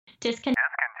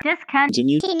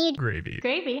Discontinued gravy.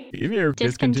 Give your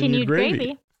discontinued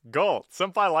gravy. Goal.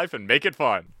 Simplify life and make it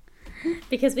fun.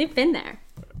 Because we've been there.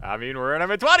 I mean, we're in our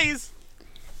mid-20s.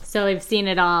 So we've seen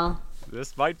it all.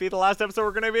 This might be the last episode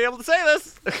we're going to be able to say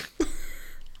this.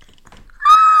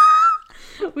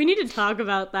 We need to talk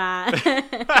about that.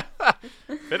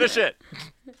 Finish it.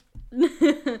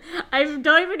 I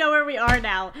don't even know where we are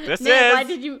now. Why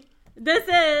did you... This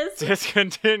is...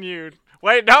 Discontinued.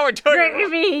 Wait, no, we're doing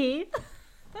gravy.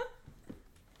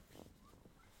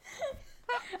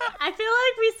 I feel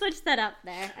like we switched that up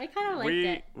there. I kind of liked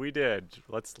it. We did.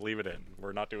 Let's leave it in.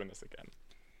 We're not doing this again.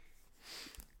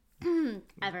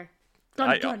 Ever.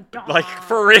 Dun, dun, dun. Like,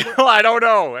 for real? I don't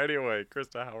know. Anyway,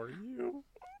 Krista, how are you?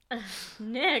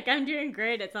 Nick, I'm doing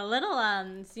great. It's a little,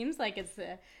 seems like it's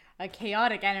a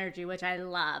chaotic energy, which I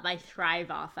love. I thrive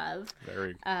off of.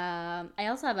 Very. I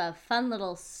also have a fun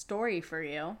little story for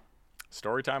you.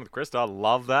 Story time with Krista.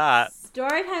 Love that.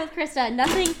 Story time with Krista.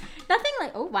 Nothing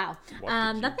like, oh wow.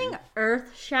 Nothing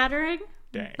earth shattering.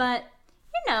 Dang. But,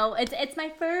 you know, it's my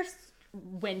first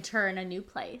winter in a new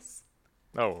place.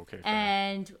 Oh, okay. Fair.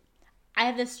 And I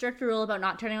have this strict rule about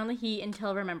not turning on the heat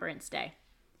until Remembrance Day.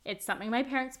 It's something my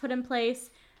parents put in place.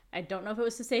 I don't know if it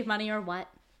was to save money or what,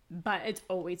 but it's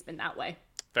always been that way.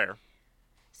 Fair.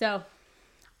 So,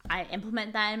 I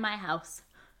implement that in my house.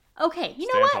 Okay, you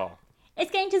know what? Tall. It's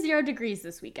getting to 0 degrees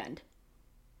this weekend.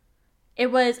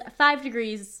 It was 5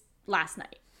 degrees last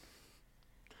night.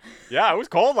 Yeah, it was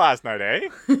cold last night, eh?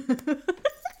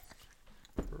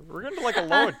 We're getting to like a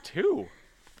low of 2.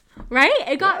 Right?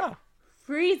 It got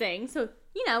freezing. So,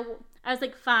 you know, I was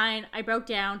like, fine. I broke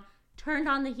down, turned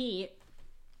on the heat.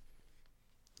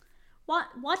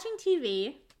 Watching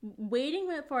TV, waiting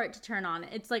for it to turn on.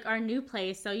 It's like our new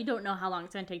place, so you don't know how long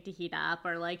it's going to take to heat up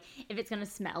or like if it's going to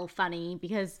smell funny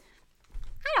because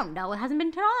I don't know. It hasn't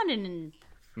been turned on in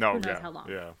who knows how long.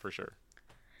 Yeah, for sure.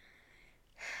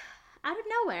 Out of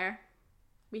nowhere,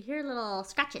 we hear little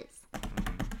scratches.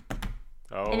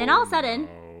 Oh, and then all of a sudden,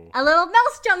 a little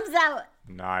mouse jumps out.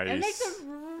 Nice. And makes us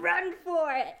run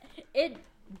for it. It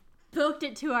booked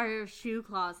it to our shoe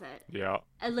closet. Yeah.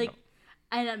 And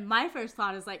and my first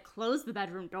thought is like, close the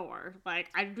bedroom door. Like,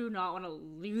 I do not want to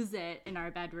lose it in our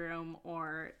bedroom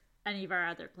or any of our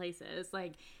other places.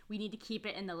 Like, we need to keep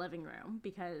it in the living room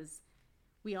because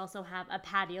we also have a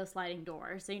patio sliding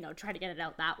door. So, you know, try to get it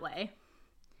out that way.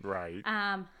 Right.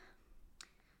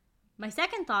 My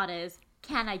second thought is,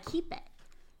 can I keep it?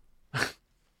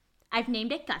 I've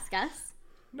named it Gus Gus.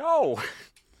 No.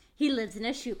 He lives in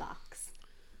a shoebox.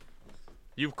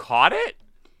 You caught it?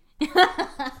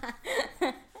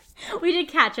 We did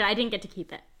catch it. I didn't get to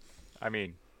keep it. I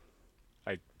mean,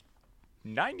 I'm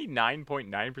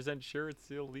 99.9% sure it's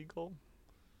illegal.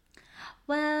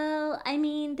 Well, I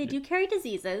mean, they do carry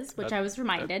diseases, which I was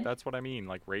reminded. That's what I mean,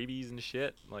 like rabies and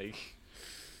shit. Like.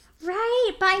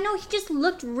 Right, but I know he just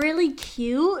looked really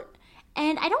cute,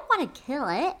 and I don't want to kill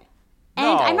it. And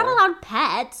I'm not allowed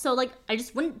pets, so, like, I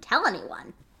just wouldn't tell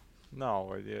anyone.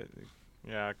 No,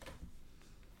 yeah.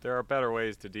 There are better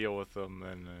ways to deal with them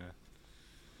than...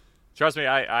 Trust me,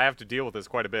 I have to deal with this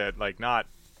quite a bit. Like, not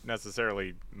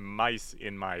necessarily mice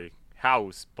in my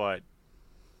house, but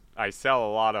I sell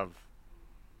a lot of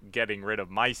getting rid of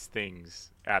mice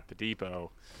things at the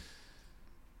depot.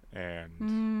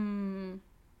 And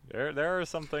there are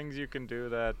some things you can do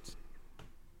that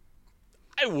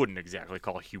I wouldn't exactly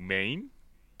call humane,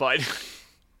 but...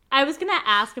 I was going to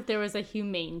ask if there was a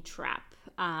humane trap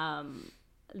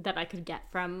that I could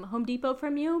get from Home Depot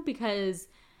from you, because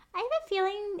I have a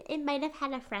feeling it might have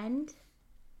had a friend.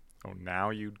 Oh, now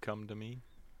you'd come to me?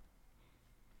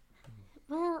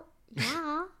 Well,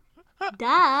 yeah.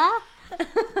 Duh.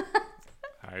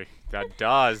 That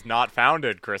duh is not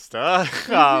founded, Krista.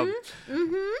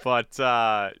 But,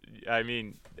 I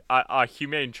mean, a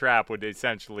humane trap would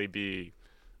essentially be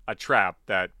a trap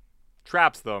that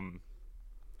traps them,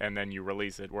 and then you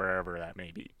release it wherever that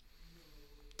may be.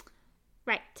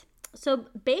 Right. So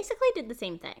basically did the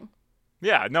same thing.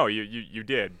 Yeah, no, you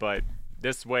did, but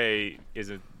this way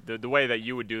is the way that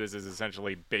you would do this is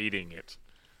essentially baiting it,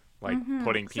 like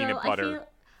putting peanut butter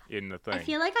in the thing. I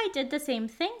feel like I did the same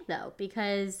thing though,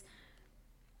 because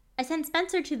I sent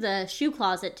Spencer to the shoe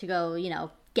closet to go, you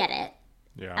know, get it.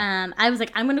 Yeah. I was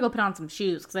like, I'm gonna go put on some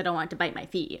shoes because I don't want it to bite my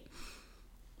feet.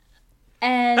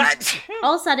 And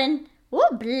all of a sudden,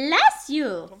 oh, bless you.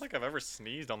 I don't think I've ever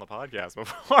sneezed on the podcast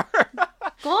before.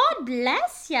 God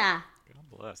bless ya. God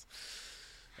bless.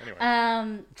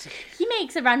 Anyway. He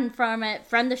makes a run from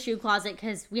the shoe closet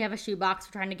because we have a shoe box.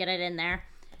 We're trying to get it in there.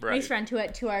 Right. Makes a run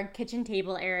to our kitchen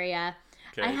table area.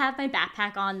 I have my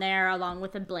backpack on there along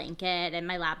with a blanket and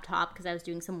my laptop because I was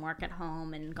doing some work at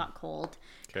home and got cold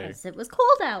because it was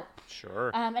cold out.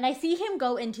 Sure. And I see him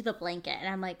go into the blanket and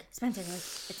I'm like, Spencer,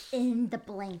 it's in the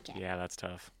blanket. Yeah, that's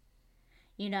tough.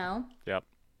 You know? Yep.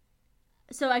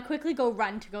 So I quickly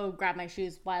run to go grab my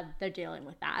shoes while they're dealing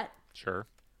with that. Sure.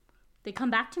 They come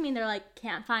back to me and they're like,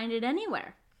 can't find it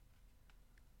anywhere.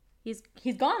 He's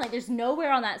gone. Like, there's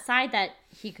nowhere on that side that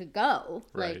he could go.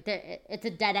 Right. Like, it's a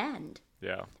dead end.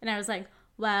 Yeah. And I was like,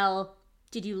 well,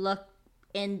 did you look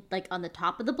in, like, on the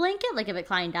top of the blanket? Like, if it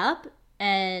climbed up?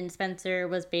 And Spencer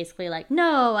was basically like,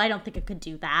 no, I don't think it could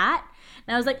do that.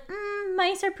 And I was like,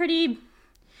 mice are pretty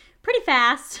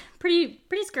fast. Pretty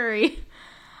scurry.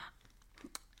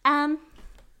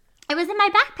 It was in my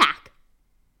backpack.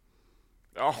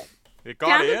 Oh, it got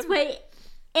Found its way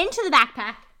into the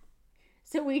backpack.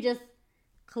 So we just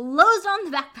closed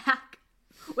on the backpack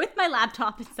with my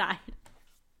laptop inside.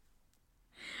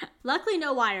 Luckily,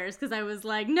 no wires, because I was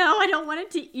like, no, I don't want it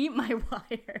to eat my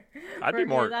wire.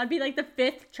 That'd be like the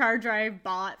 5th charger I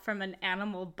bought from an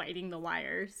animal biting the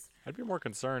wires. I'd be more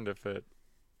concerned if it,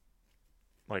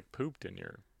 like, pooped in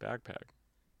your backpack.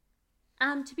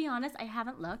 To be honest, I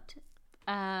haven't looked,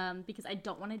 because I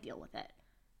don't want to deal with it.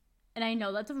 And I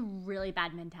know that's a really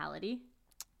bad mentality.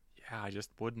 Yeah, I just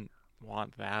wouldn't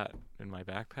want that in my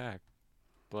backpack.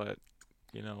 But,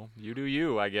 you know, you do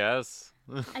you, I guess.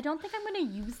 I don't think I'm going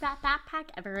to use that backpack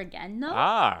ever again, though.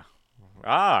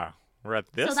 We're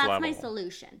at this level. So that's my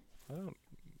solution. I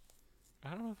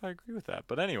don't know if I agree with that.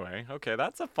 But anyway, okay,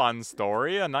 that's a fun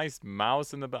story. A nice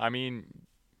mouse in the... a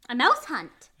mouse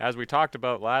hunt. As we talked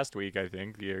about last week, I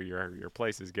think, your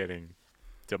place is getting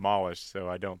demolished, so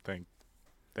I don't think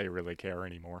they really care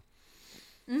anymore.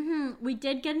 We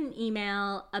did get an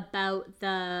email about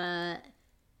the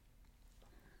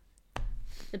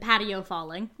patio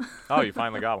falling. Oh, you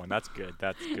finally got one. That's good.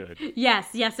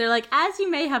 Yes. They're like, as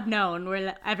you may have known,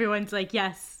 where everyone's like,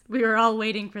 yes, we were all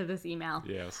waiting for this email.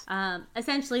 Yes.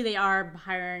 Essentially, they are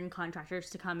hiring contractors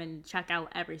to come and check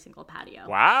out every single patio.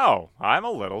 Wow. I'm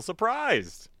a little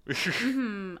surprised.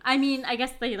 I mean, I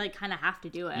guess they like kind of have to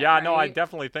do it. Yeah, right? no, I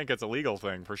definitely think it's a legal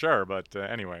thing for sure. But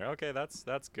anyway, okay,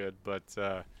 that's good. But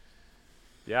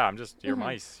yeah, I'm just your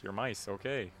mice.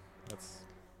 Okay, that's.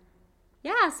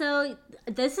 Yeah, so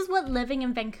this is what living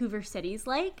in Vancouver City's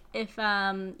like. If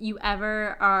you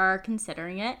ever are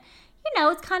considering it, you know,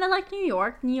 it's kind of like New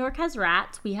York. New York has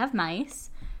rats. We have mice.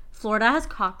 Florida has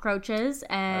cockroaches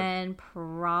and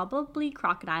probably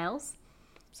crocodiles.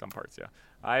 Some parts, yeah.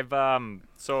 I've as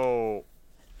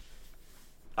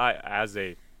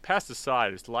a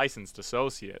pesticide licensed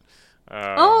associate.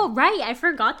 Oh, right. I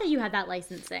forgot that you had that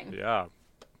licensing. Yeah.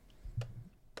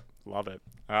 Love it.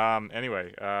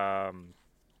 Anyway,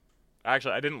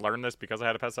 actually, I didn't learn this because I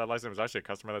had a pesticide license. It was actually a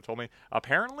customer that told me.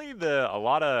 Apparently,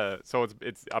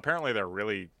 it's apparently they're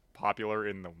really popular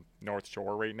in the North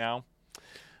Shore right now.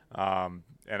 And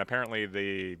apparently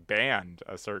they banned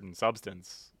a certain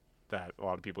substance that a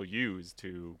lot of people use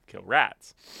to kill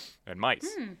rats and mice.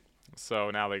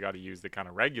 So now they got to use the kind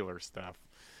of regular stuff,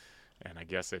 and I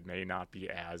guess it may not be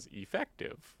as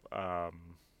effective.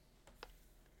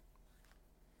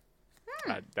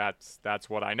 That's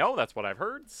what I know. That's what I've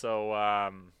heard. So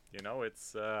you know,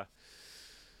 it's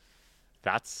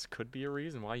that's could be a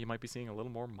reason why you might be seeing a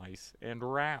little more mice and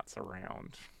rats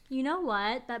around. You know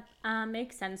what? That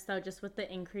makes sense though, just with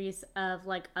the increase of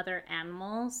like other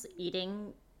animals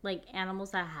eating like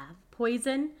animals that have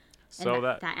poison. So and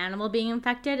that animal being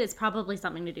infected is probably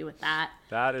something to do with that.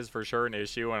 That is for sure an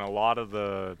issue, and a lot of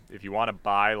if you want to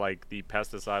buy like the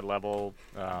pesticide level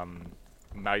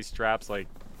mice traps, like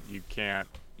you can't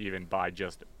even buy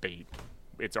just bait.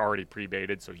 It's already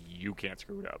pre-baited, so you can't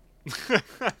screw it up.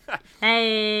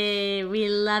 Hey, we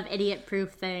love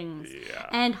idiot-proof things. Yeah.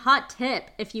 And hot tip,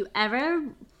 if you ever, I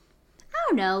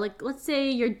don't know, like let's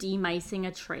say you're demicing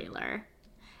a trailer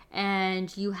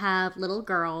and you have little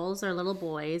girls or little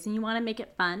boys and you want to make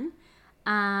it fun,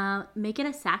 make it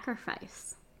a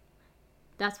sacrifice.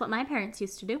 That's what my parents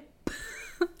used to do.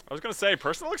 I was going to say,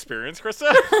 personal experience,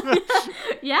 Krista?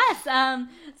 Yes.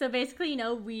 So basically, you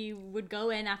know, we would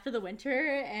go in after the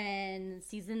winter and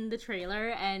season the trailer.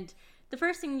 And the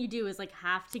first thing you do is, like,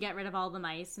 have to get rid of all the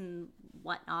mice and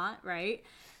whatnot, right?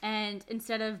 And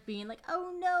instead of being like,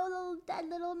 oh, no, little dead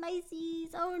little miceys,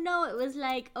 oh, no, it was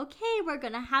like, okay, we're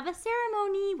going to have a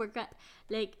ceremony.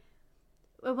 Like,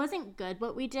 it wasn't good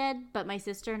what we did, but my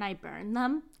sister and I burned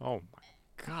them. Oh, my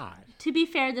God. To be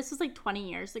fair, this was like 20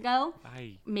 years ago,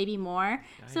 maybe more.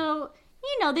 So,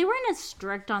 you know, they weren't as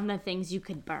strict on the things you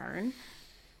could burn.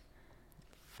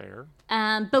 Fair.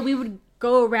 But we would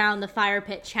go around the fire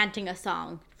pit chanting a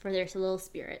song for their little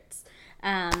spirits.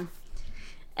 And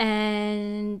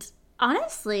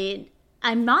honestly,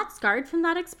 I'm not scarred from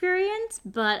that experience,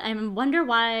 but I wonder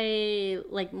why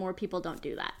like more people don't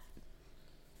do that.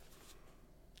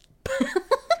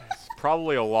 There's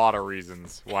probably a lot of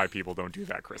reasons why people don't do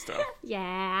that, Krista.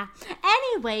 Yeah.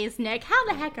 Anyways, Nick, how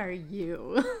the heck are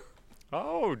you?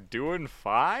 Oh, doing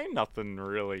fine. Nothing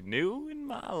really new in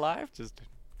my life. Just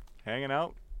hanging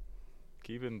out,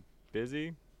 keeping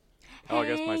busy. Oh, I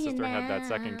guess my sister had that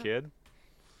second kid.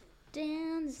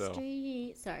 Down the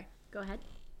street. Sorry, go ahead.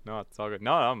 No, it's all good.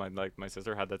 No, my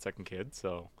sister had that second kid,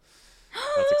 so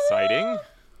that's exciting.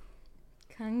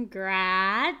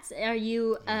 Congrats. Are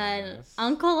you an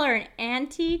uncle or an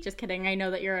auntie? Just kidding. I know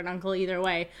that you're an uncle either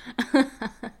way.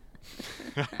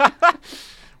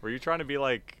 Were you trying to be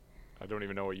like, I don't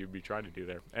even know what you'd be trying to do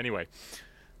there. Anyway,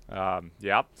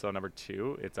 yeah, so number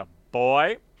 2, it's a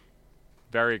boy.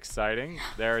 Very exciting.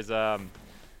 There's a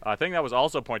thing that was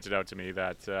also pointed out to me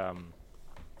that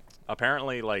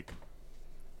apparently, like,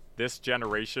 this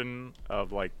generation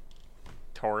of, like,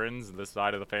 Taurans, this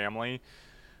side of the family,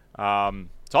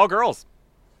 it's all girls.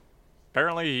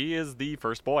 Apparently, he is the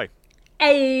first boy.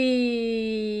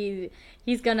 Hey!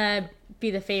 He's gonna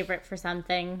be the favorite for some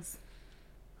things.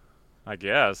 I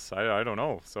guess. I don't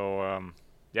know. So,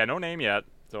 yeah, no name yet.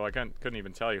 So I couldn't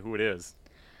even tell you who it is.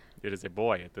 It is a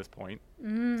boy at this point.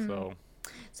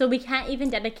 So we can't even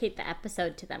dedicate the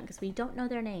episode to them because we don't know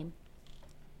their name.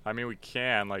 I mean, we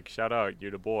can. Like, shout out, you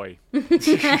the boy. You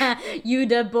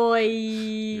the boy.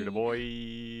 You the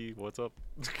boy. What's up?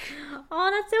 Oh,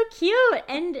 that's so cute.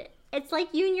 And it's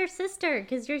like you and your sister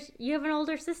because you have an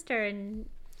older sister. And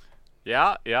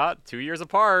Yeah, 2 years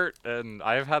apart. And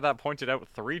I've had that pointed out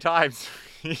 3 times.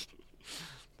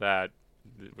 That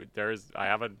I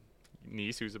have a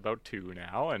niece who's about 2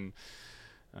 now. And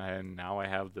now I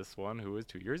have this one who is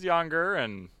 2 years younger.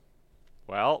 And,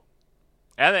 well...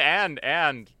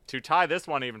 And to tie this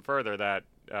one even further, that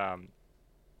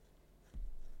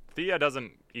Thea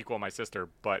doesn't equal my sister,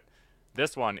 but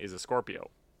this one is a Scorpio.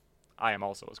 I am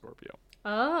also a Scorpio.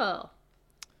 Oh.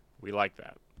 We like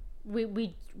that.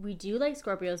 We do like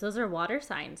Scorpios. Those are water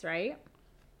signs, right?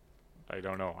 I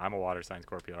don't know. I'm a water sign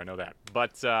Scorpio. I know that.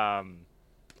 But,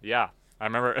 yeah. I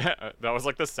remember that was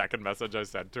like the second message I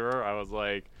sent to her.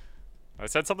 I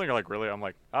said something like really, I'm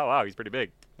like, oh, wow, he's pretty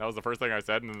big. That was the first thing I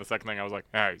said. And then the second thing I was like,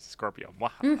 he's a Scorpio.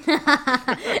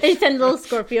 He sent little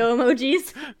Scorpio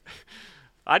emojis.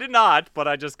 I did not, but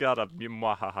I just got a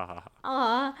mwahaha.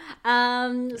 Aw.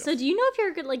 Yes. So do you know if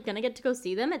you're like gonna get to go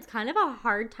see them? It's kind of a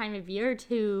hard time of year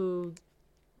to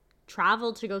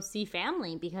travel to go see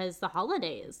family because the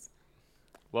holidays.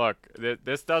 Look,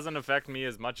 this doesn't affect me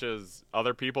as much as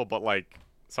other people, but like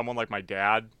someone like my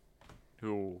dad,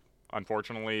 who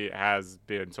unfortunately has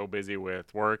been so busy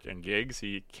with work and gigs,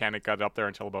 he can't get up there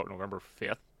until about November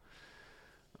 5th.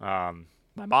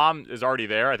 My mom is already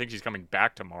there. I think she's coming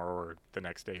back tomorrow or the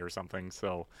next day or something.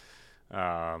 So,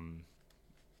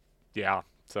 yeah.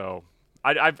 So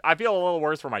I feel a little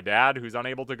worse for my dad who's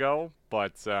unable to go,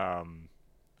 but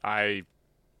I'll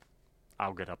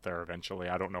get up there eventually.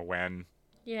 I don't know when.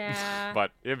 Yeah.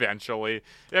 But eventually,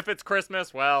 if it's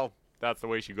Christmas, well, that's the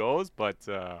way she goes. But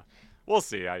we'll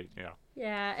see.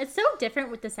 Yeah, it's so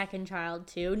different with the second child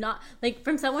too. Not like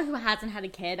from someone who hasn't had a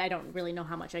kid, I don't really know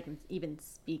how much I can even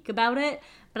speak about it.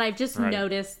 But I've just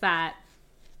noticed that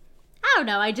I don't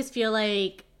know. I just feel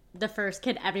like the first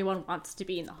kid everyone wants to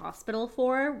be in the hospital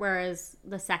for, whereas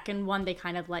the second one they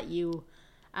kind of let you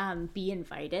be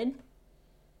invited.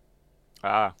 Does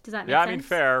that make sense? Yeah, I mean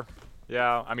fair.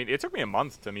 Yeah, I mean it took me a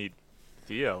month to meet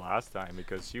Thea last time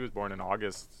because she was born in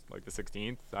August, like the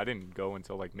 16th. I didn't go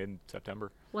until like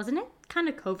mid-September. Wasn't it kind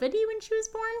of COVID-y when she was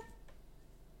born?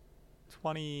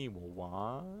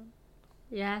 21?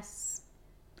 Yes.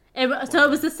 So it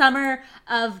was the summer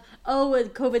of,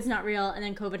 COVID's not real, and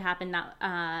then COVID happened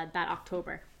that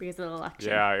October because of the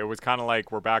election. Yeah, it was kind of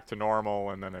like we're back to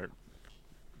normal, and then it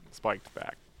spiked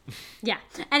back. Yeah.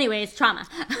 Anyways, trauma.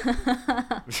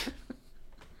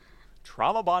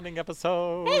 Trauma bonding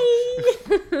episode.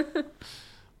 Hey!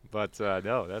 But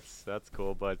no, that's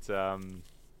cool. But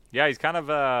yeah, he's kind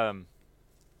of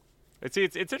it's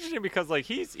interesting because like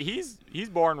he's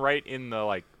born right in the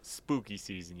like spooky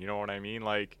season. You know what I mean?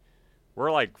 Like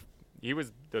we're like he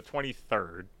was the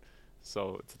 23rd,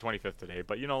 so it's the 25th today.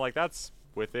 But you know, like that's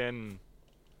within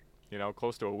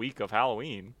close to a week of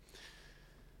Halloween,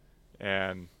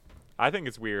 and I think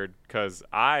it's weird because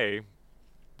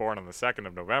born on the 2nd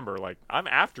of November, like I'm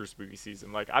after spooky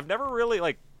season. Like I've never really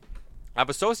I've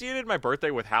associated my birthday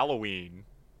with Halloween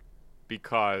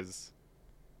because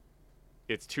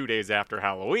it's 2 days after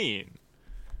Halloween.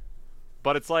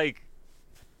 But it's like,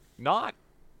 not,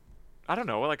 I don't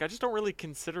know, like I just don't really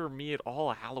consider me at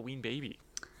all a Halloween baby.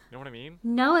 You know what I mean?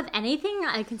 No, if anything,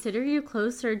 I consider you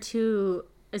closer to,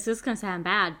 it's just going to sound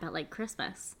bad, but like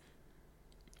Christmas.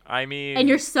 I mean... And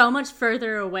you're so much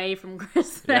further away from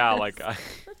Christmas. Yeah, like...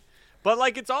 But,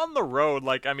 like, it's on the road.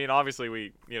 Like, I mean, obviously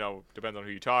we, depends on who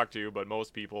you talk to, but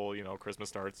most people, Christmas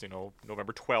starts,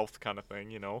 November 12th kind of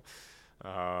thing,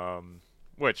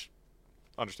 which,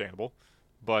 understandable.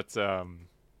 But,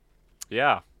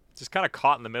 yeah, just kind of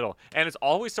caught in the middle. And it's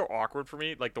always so awkward for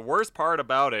me. Like, the worst part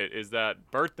about it is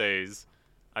that birthdays,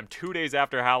 I'm 2 days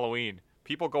after Halloween.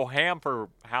 People go ham for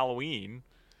Halloween,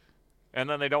 and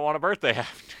then they don't want a birthday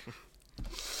after.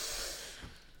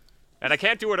 And I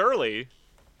can't do it early,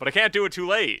 but I can't do it too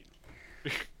late.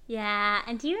 Yeah,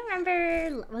 and do you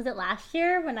remember, was it last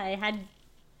year when I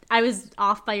was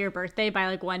off by your birthday by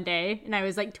like 1 day, and I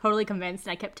was like totally convinced,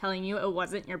 and I kept telling you it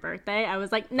wasn't your birthday. I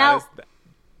was like, no.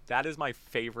 That is my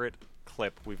favorite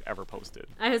clip we've ever posted.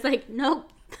 I was like,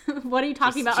 nope. What are you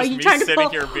talking about? Just Are you trying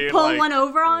to pull like, one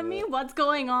over on me? What's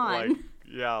going on? Like,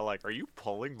 yeah, like, are you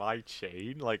pulling my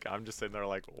chain? Like, I'm just sitting there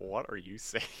like, what are you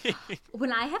saying?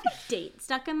 When I have a date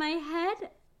stuck in my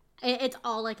head, it's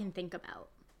all I can think about.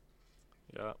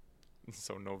 Yeah.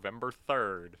 So November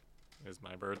 3rd is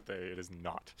my birthday. It is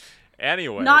not.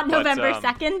 Anyway. Not November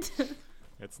 2nd?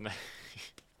 It's not.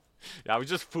 Yeah, I was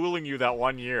just fooling you that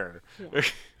 1 year. Yeah.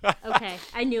 Okay,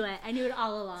 I knew it. I knew it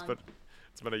all along.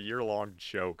 It's been a year-long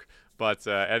joke. But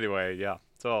anyway, yeah.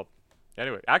 So,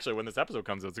 anyway, actually, when this episode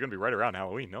comes out, it's going to be right around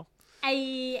Halloween, no?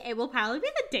 It will probably be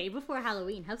the day before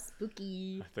Halloween. How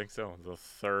spooky. I think so. The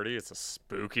 30th. It's a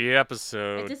spooky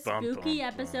episode. It's a spooky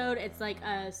episode. It's like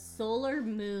a solar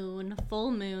moon, full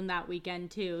moon that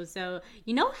weekend, too. So,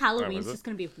 Halloween's just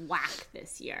going to be whack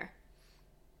this year.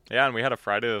 Yeah, and we had a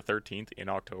Friday the 13th in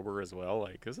October as well.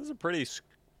 Like, this is a pretty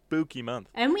spooky month.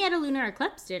 And we had a lunar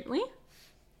eclipse, didn't we?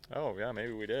 Oh, yeah,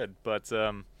 maybe we did. But,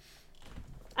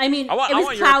 I mean, it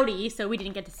was cloudy, so we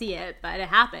didn't get to see it, but it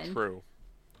happened. True.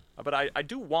 But I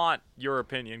do want your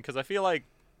opinion, because I feel like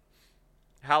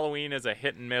Halloween is a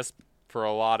hit and miss for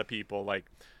a lot of people. Like,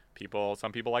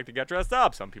 some people like to get dressed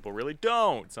up. Some people really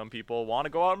don't. Some people want to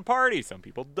go out and party. Some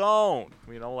people don't.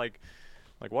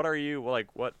 Like what are you, like,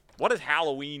 what is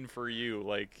Halloween for you?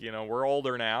 Like, we're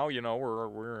older now,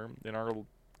 we're in our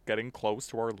getting close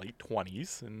to our late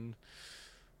 20s, and,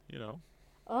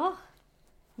 Oh,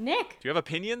 Nick. Do you have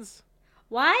opinions?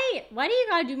 Why do you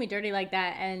gotta do me dirty like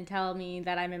that and tell me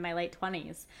that I'm in my late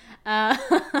 20s?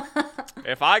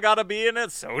 If I gotta be in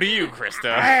it, so do you,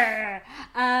 Krista.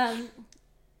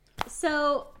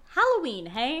 So, Halloween,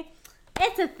 hey?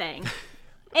 It's a thing.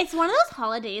 It's one of those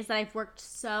holidays that I've worked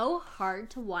so hard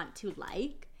to want to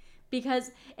like,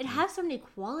 because it has so many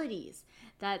qualities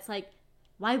that's like,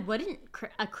 why wouldn't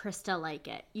a Krista like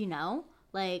it,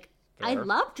 Like, Fair. I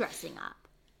love dressing up.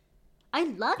 I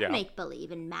love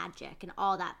make-believe and magic and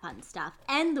all that fun stuff.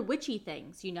 And the witchy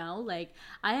things, Like,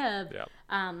 I have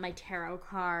my tarot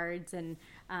cards and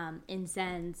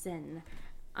incense and,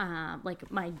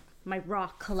 like, my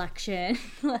rock collection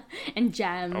and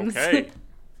gems.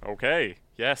 Okay.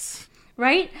 Yes.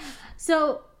 Right?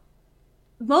 So,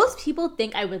 most people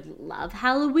think I would love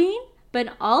Halloween, but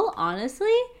in all honesty,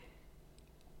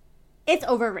 it's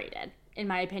overrated. In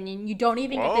my opinion, you don't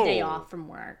even get the day off from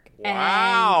work.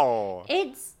 Wow. And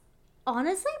it's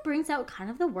honestly brings out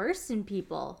kind of the worst in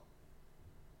people.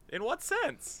 In what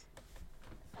sense?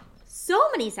 So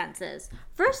many senses.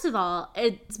 First of all,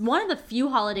 it's one of the few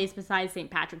holidays besides St.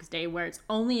 Patrick's Day where it's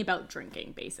only about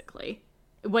drinking, basically,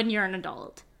 when you're an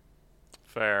adult.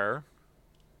 Fair.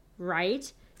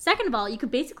 Right? Second of all, you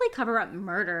could basically cover up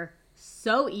murder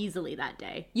so easily that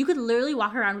day. You could literally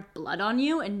walk around with blood on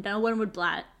you and no one would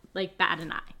bat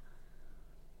an eye.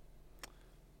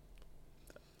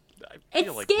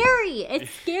 It's scary. It's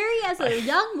scary as a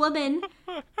young woman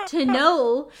to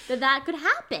know that could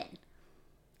happen.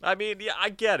 I mean, yeah, I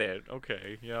get it.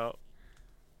 Okay, yeah.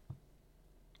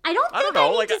 I don't think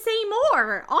I need to say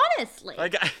more, honestly.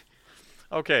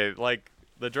 Okay, like,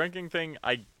 the drinking thing,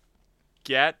 I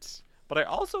get, but I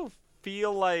also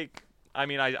feel like, I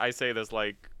mean, I say this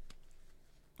like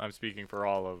I'm speaking for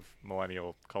all of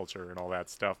millennial culture and all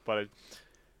that stuff, but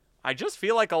I just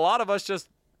feel like a lot of us just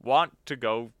want to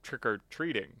go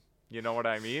trick-or-treating. You know what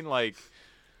I mean? Like,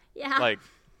 yeah. Like,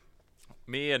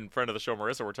 me and friend of the show,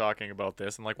 Marissa, were talking about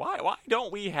this, and like, why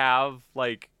don't we have,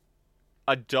 like,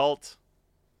 adult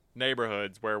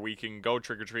neighborhoods where we can go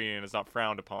trick-or-treating and it's not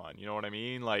frowned upon? You know what I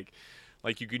mean? Like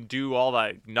you can do all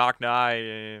that knock-knock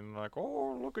and like,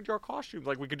 oh, look at your costume.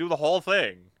 Like, we could do the whole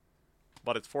thing.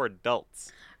 but it's for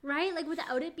adults. Right? Like,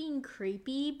 without it being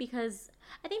creepy, because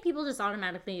I think people just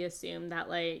automatically assume that,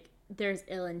 like, there's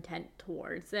ill intent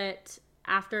towards it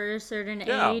after a certain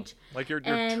age. Like you're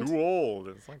too old.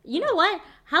 It's like, you know what?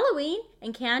 Halloween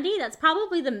and candy, that's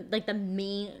probably the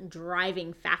main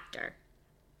driving factor.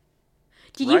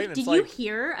 Did you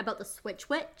hear about the Switch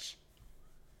Witch?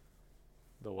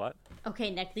 The what?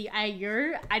 Okay, Nick,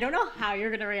 I don't know how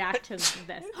you're gonna react to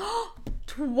this.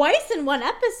 Twice in one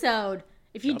episode.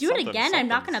 If you do it again, I'm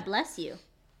not gonna bless you.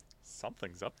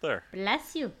 Something's up there.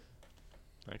 Bless you.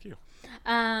 Thank you.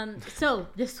 So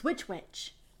the Switch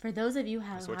Witch. For those of you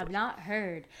who have not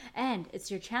heard, and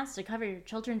it's your chance to cover your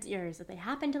children's ears if they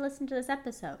happen to listen to this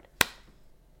episode.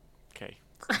 Okay.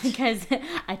 Because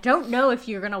I don't know if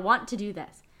you're going to want to do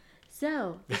this.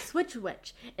 So, the Switch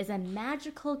Witch is a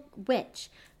magical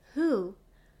witch who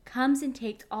comes and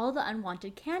takes all the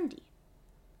unwanted candy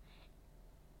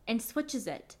and switches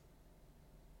it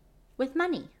with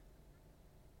money.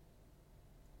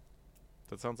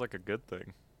 That sounds like a good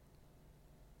thing.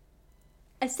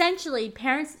 Essentially,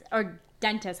 parents or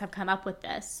dentists have come up with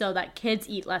this so that kids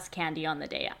eat less candy on the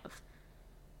day of.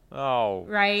 Oh,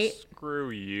 right.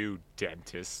 Screw you,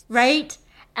 dentists. Right,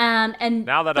 and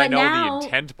now that I know the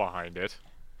intent behind it,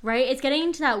 right, it's getting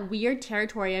into that weird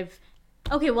territory of,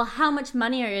 okay, well, how much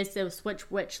money is the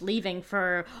Switch Witch leaving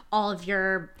for all of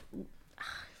your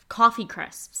coffee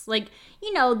crisps? Like,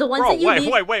 you know, the ones that you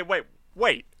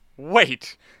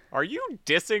wait. Are you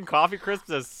dissing coffee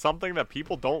crisps as something that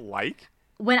people don't like?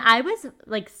 When I was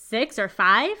like 6 or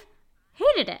 5,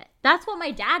 hated it. That's what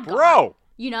my dad got. Bro!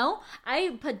 You know?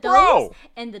 I put those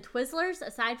and the Twizzlers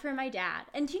aside for my dad.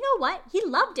 And do you know what? He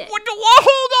loved it. What?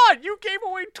 Hold on! You gave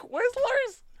away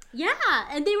Twizzlers? Yeah,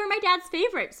 and they were my dad's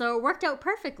favorite, so it worked out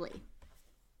perfectly.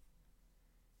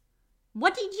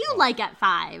 What did you like at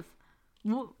 5?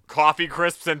 Coffee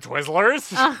crisps and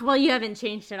Twizzlers? Well, you haven't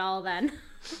changed at all then.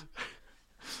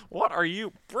 What are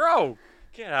you? Bro,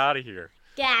 get out of here.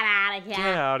 Get out of here.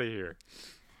 Get out of here.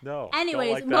 No.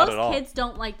 Anyways, most kids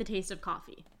don't like the taste of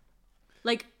coffee.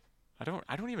 Like, I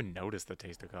don't even notice the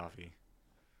taste of coffee.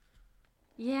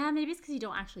 Yeah, maybe it's because you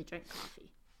don't actually drink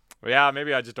coffee. Well, yeah,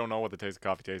 maybe I just don't know what the taste of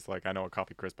coffee tastes like. I know a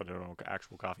coffee crisp, but I don't know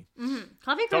actual coffee. Mm-hmm.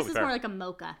 Coffee crisp is more like a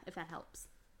mocha, if that helps.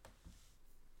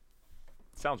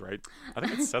 Sounds right. I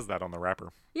think it says that on the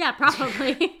wrapper. Yeah,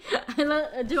 probably.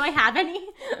 Do I have any?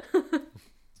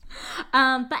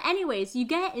 But anyways, you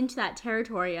get into that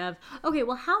territory of, okay,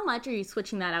 well, how much are you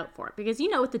switching that out for? Because, you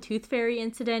know, with the tooth fairy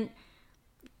incident,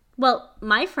 well,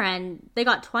 my friend, they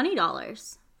got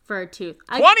 $20 for a tooth.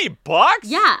 $20?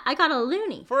 Yeah, I got a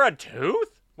loonie. For a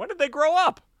tooth? When did they grow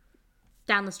up?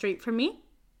 Down the street from me.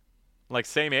 Like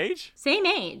same age? Same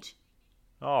age.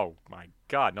 Oh my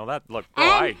God! No, that look.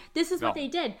 This is what they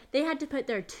did. They had to put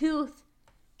their tooth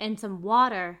in some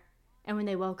water, and when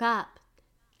they woke up,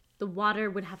 the water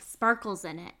would have sparkles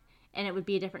in it, and it would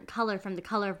be a different color from the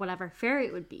color of whatever fairy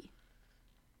it would be.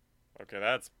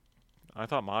 Okay, I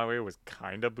thought my way was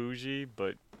kind of bougie,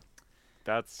 but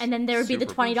that's. And then there would be the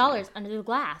 $20 under the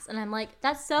glass, and I'm like,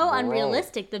 that's so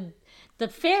unrealistic. The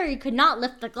fairy could not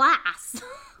lift the glass.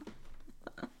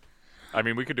 I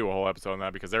mean, we could do a whole episode on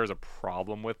that because there's a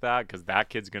problem with that because that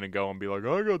kid's going to go and be like,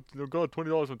 oh, I got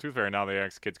 $20 from Tooth Fairy. And now the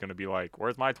next kid's going to be like,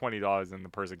 where's my $20? And the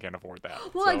person can't afford that.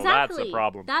 Well, so exactly. That's a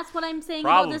problem. That's what I'm saying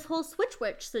about this whole Switch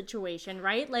Witch situation,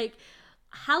 right? Like,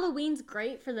 Halloween's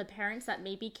great for the parents that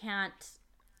maybe can't,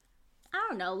 I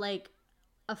don't know, like,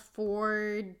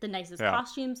 afford the nicest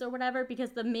costumes or whatever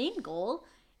because the main goal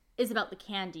is about the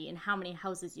candy and how many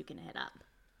houses you can hit up.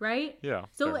 Right? Yeah.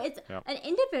 So it's an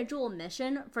individual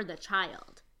mission for the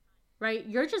child, right?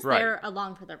 You're just there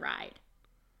along for the ride.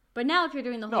 But now if you're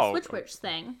doing the whole Switch Witch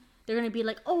thing, they're going to be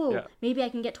like, maybe I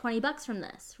can get $20 from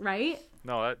this, right?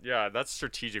 No, that's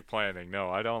strategic planning.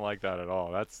 No, I don't like that at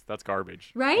all. That's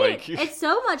garbage. Right? Like, it's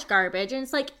so much garbage. And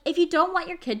it's like, if you don't want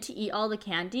your kid to eat all the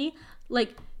candy,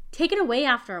 like, take it away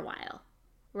after a while,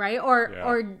 right?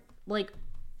 Or like,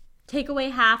 take away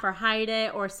half or hide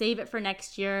it or save it for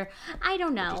next year. I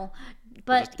don't know.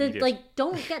 But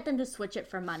don't get them to switch it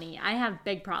for money. I have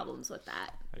big problems with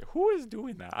that. Who is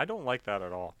doing that? I don't like that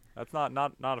at all. That's not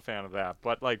a fan of that.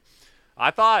 But like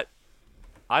I thought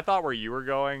where you were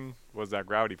going was that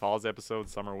Gravity Falls episode,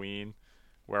 Summerween,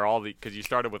 where because you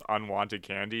started with unwanted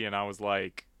candy and I was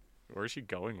like, where's she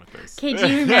going with this? Okay, do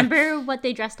you remember what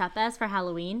they dressed up as for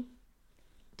Halloween?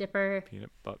 Dipper.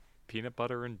 Peanut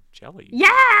butter and jelly. Yeah!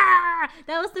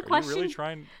 That was the question. You really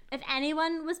trying? If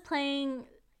anyone was playing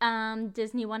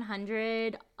Disney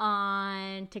 100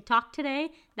 on TikTok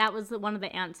today, that was one of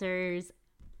the answers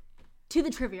to the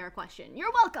trivia question.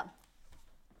 You're welcome.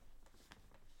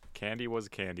 Candy was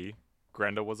candy.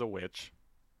 Grenda was a witch.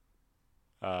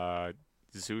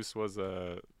 Zeus was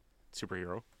a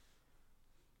superhero.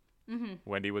 Mm-hmm.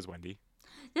 Wendy was Wendy.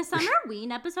 The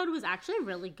Summerween episode was actually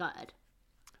really good.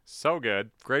 So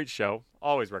good. Great show.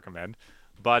 Always recommend.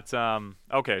 But,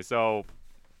 okay, so,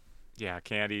 yeah,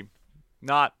 candy.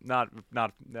 Not,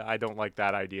 I don't like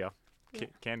that idea. Yeah.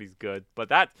 Candy's good. But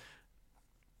that,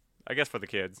 I guess for the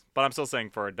kids. But I'm still saying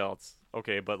for adults.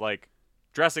 Okay, but, like,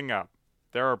 dressing up.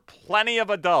 There are plenty of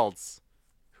adults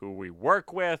who we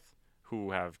work with,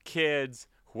 who have kids,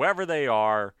 whoever they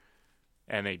are,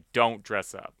 and they don't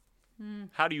dress up.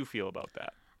 How do you feel about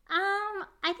that?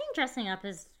 I think dressing up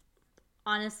is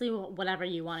honestly whatever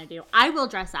you want to do. I will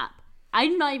dress up.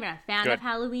 I'm not even a fan of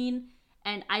Halloween,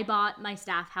 and I bought my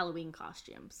staff Halloween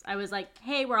costumes. I was like,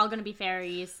 hey, we're all going to be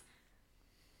fairies.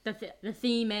 The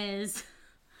theme is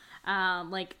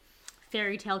like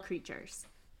fairy tale creatures.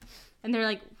 And they're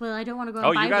like, well, I don't want to go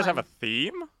and buy you guys one. have a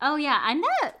theme? Oh, yeah. I'm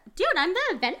the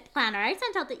event planner. I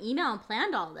sent out the email and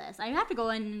planned all this. I have to go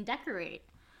in and decorate.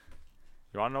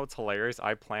 You want to know what's hilarious?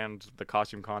 I planned the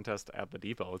costume contest at the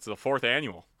depot. It's the 4th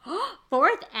annual.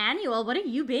 4th annual? What have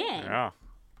you been? Yeah.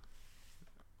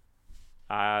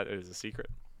 It is a secret.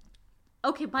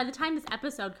 Okay, by the time this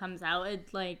episode comes out,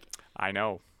 it's like... I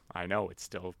know. It's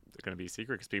still going to be a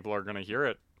secret because people are going to hear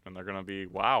it and they're going to be,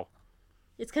 wow.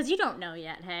 It's because you don't know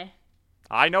yet, hey?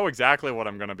 I know exactly what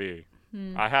I'm going to be.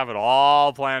 I have it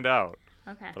all planned out.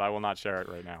 Okay. But I will not share it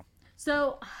right now.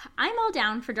 So, I'm all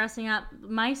down for dressing up.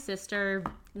 My sister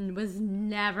was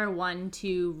never one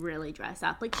to really dress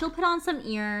up. Like, she'll put on some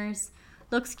ears,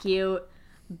 looks cute,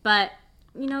 but,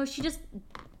 you know, she just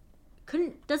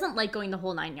doesn't like going the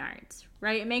whole 9 yards,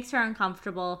 right? It makes her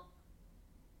uncomfortable.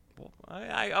 Well,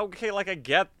 I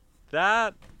get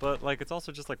that, but, like, it's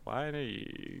also just like, why?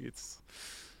 It's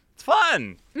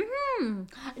fun. Mm-hmm.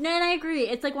 No, and I agree.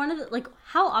 It's like one of the, like,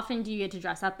 how often do you get to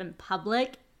dress up in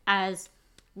public as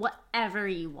whatever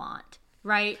you want,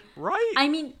 right? Right. I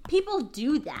mean, people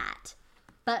do that,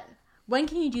 but when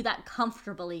can you do that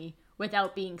comfortably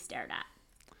without being stared at?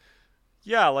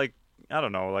 Yeah, like, I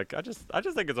don't know, like, I just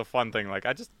think it's a fun thing. Like,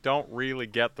 I just don't really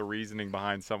get the reasoning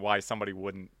behind why somebody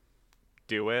wouldn't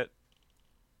do it.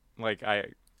 Like,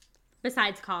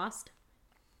 besides cost?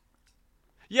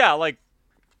 Yeah, like,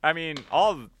 I mean,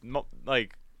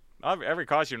 every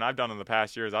costume I've done in the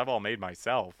past years, I've all made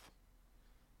myself.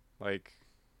 Like,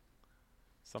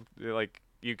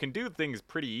 you can do things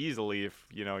pretty easily if,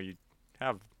 you know, you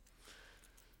have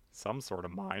some sort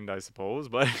of mind, I suppose,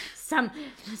 but... Some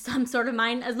sort of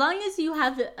mind, as long as you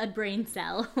have a brain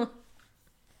cell.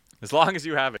 As long as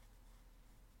you have it.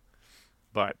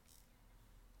 But...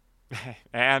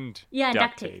 and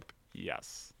duct tape.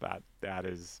 Yes, that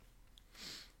is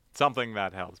something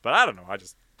that helps. But I don't know, I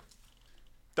just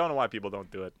don't know why people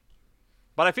don't do it.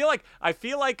 But I feel like,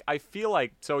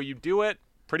 so you do it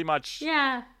pretty much.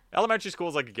 Yeah. Elementary school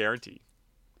is like a guarantee.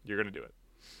 You're going to do it.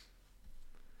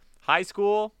 High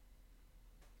school,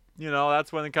 you know,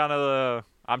 that's when kind of the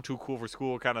I'm too cool for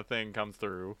school kind of thing comes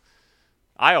through.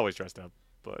 I always dressed up,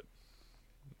 but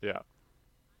yeah.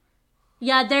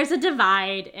 Yeah, there's a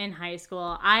divide in high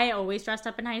school. I always dressed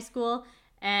up in high school,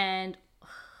 and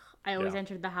I always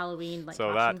entered the Halloween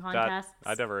costume contests.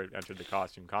 I never entered the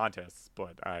costume contests,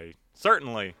 but I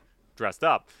certainly dressed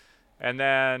up. And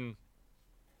then,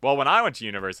 well, when I went to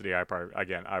university, I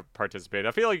participated.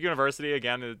 I feel like university,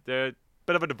 again, is a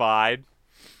bit of a divide.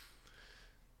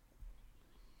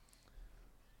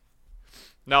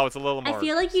 No, it's a little more. I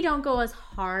feel like you don't go as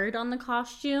hard on the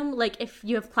costume. Like, if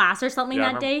you have class or something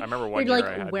that day, I remember one you're year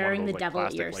like I had wearing one the of those, devil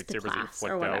plastic ears to class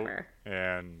or whatever.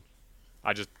 And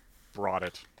I just brought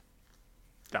it.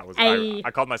 That was I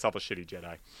called myself a shitty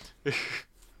Jedi.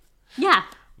 Yeah.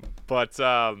 But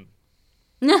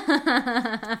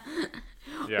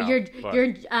yeah.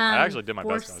 You're I actually did my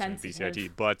best in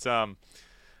BCIT, but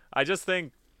I just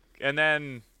think, and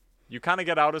then you kind of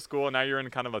get out of school and now you're in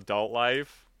kind of adult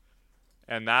life,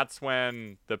 and that's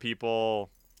when the people,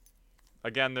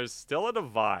 again, there's still a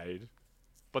divide,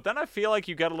 but then I feel like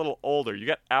you get a little older. You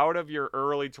get out of your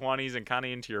early 20s and kind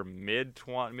of into your mid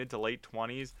to late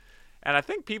 20s, and I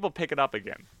think people pick it up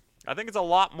again. I think it's a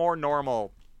lot more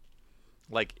normal,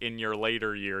 like, in your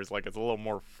later years. Like, it's a little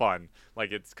more fun.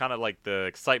 Like, it's kind of like the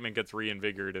excitement gets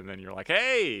reinvigorated, and then you're like,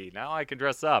 hey, now I can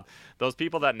dress up. Those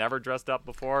people that never dressed up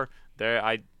before,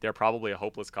 they're probably a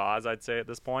hopeless cause, I'd say, at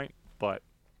this point. But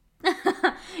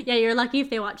yeah, you're lucky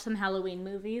if they watch some Halloween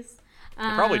movies. They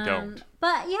probably don't.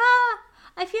 But yeah,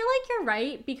 I feel like you're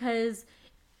right, because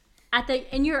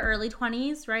in your early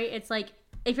 20s, right, it's like,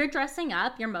 if you're dressing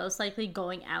up, you're most likely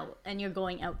going out, and you're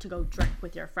going out to go drink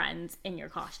with your friends in your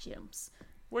costumes.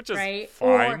 Which is right?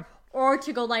 fine. or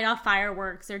to go light off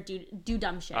fireworks or do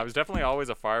dumb shit. I was definitely always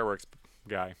a fireworks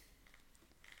guy.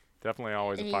 Definitely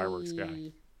always a fireworks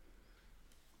guy.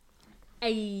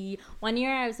 One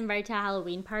year I was invited to a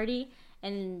Halloween party,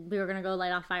 and we were going to go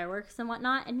light off fireworks and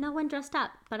whatnot, and no one dressed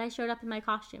up, but I showed up in my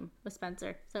costume with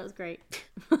Spencer, so it was great.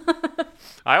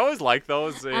 I always like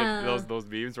those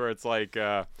memes where it's like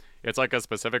a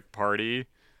specific party,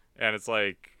 and it's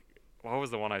like, what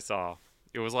was the one I saw?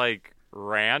 It was like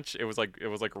ranch. It was like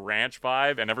ranch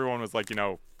vibe, and everyone was like,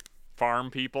 farm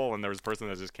people, and there was a person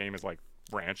that just came as like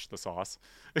ranch, the sauce.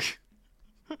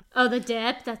 Oh, the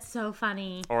dip? That's so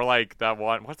funny. Or like that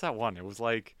one. What's that one? It was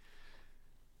like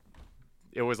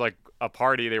a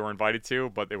party they were invited to,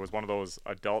 but it was one of those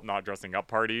adult not dressing up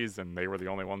parties, and they were the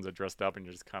only ones that dressed up, and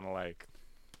you're just kind of like,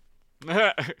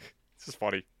 it's just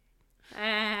funny.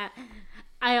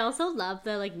 I also love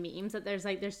the like memes that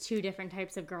there's two different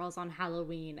types of girls on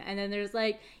Halloween, and then there's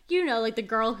like the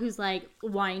girl who's like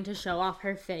wanting to show off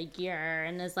her figure,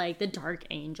 and there's like the dark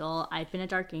angel. I've been a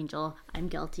dark angel, I'm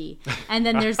guilty. And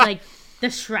then there's like the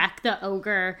Shrek, the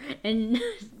ogre, and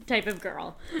type of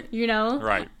girl,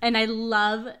 Right. And I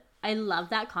love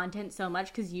that content so much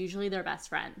because usually they're best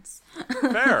friends.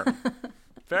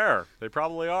 Fair. They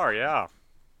probably are, yeah.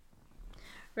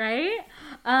 Right?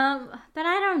 But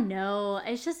I don't know.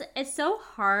 It's so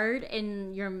hard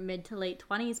in your mid to late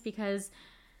 20s because,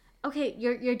 okay,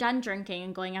 you're done drinking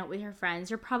and going out with your friends.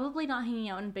 You're probably not hanging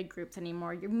out in big groups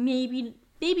anymore. You're maybe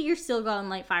you're still going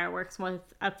light fireworks with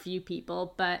a few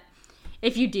people, but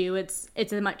if you do, it's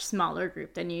a much smaller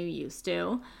group than you used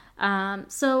to.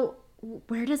 So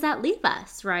where does that leave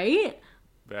us, right?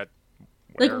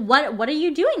 Like, what are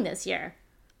you doing this year?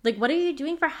 Like, what are you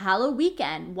doing for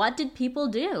Halloweeeeeeeen? What did people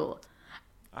do?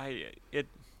 It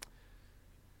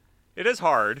is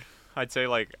hard. I'd say,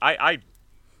 like, I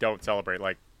don't celebrate.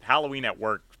 Like, Halloween at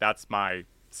work, that's my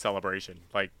celebration.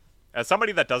 Like, as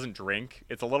somebody that doesn't drink,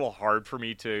 it's a little hard for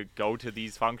me to go to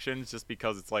these functions just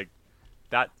because it's like,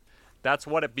 that's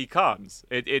what it becomes.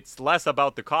 It's less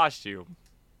about the costume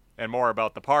and more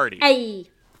about the party. Hey.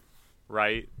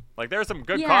 Right? Like, there's some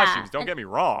good costumes, don't get me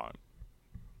wrong.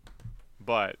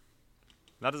 But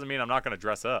that doesn't mean I'm not going to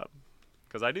dress up,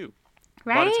 because I do.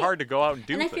 Right? But it's hard to go out and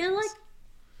do things. I feel like,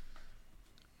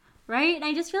 right? And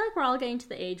I just feel like we're all getting to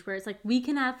the age where it's like we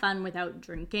can have fun without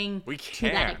drinking to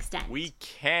that extent. We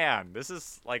can. This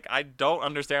is, like, I don't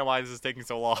understand why this is taking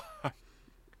so long.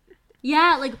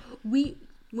 Yeah, like,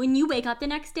 when you wake up the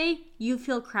next day, you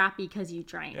feel crappy because you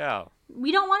drank. Yeah.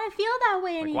 We don't want to feel that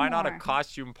way anymore. Why not a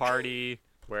costume party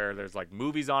where there's, like,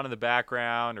 movies on in the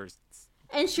background or...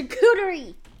 And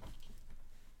charcuterie.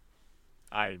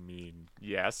 I mean,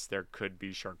 yes, there could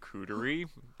be charcuterie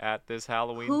at this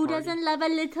Halloween Who party. doesn't love a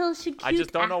little charcuterie? I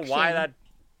just don't know why that...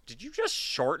 Did you just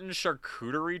shorten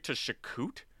charcuterie to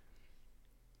charcut?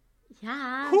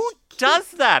 Yeah. Who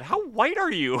does that? How white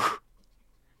are you?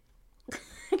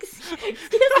 Excuse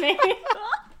me.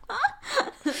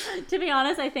 To be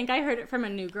honest, I think I heard it from a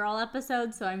New Girl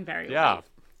episode, so I'm very white.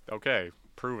 Okay.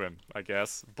 Proven, I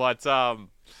guess. But,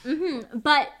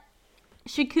 But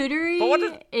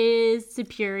charcuterie is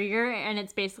superior, and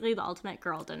it's basically the ultimate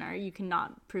girl dinner. You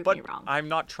cannot prove me wrong. I'm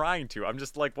not trying to. I'm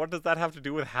just like, what does that have to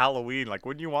do with Halloween? Like,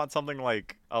 wouldn't you want something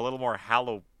like a little more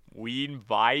Halloween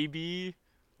vibey?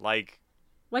 Like,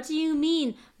 what do you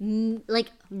mean?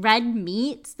 Like red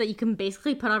meats that you can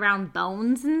basically put around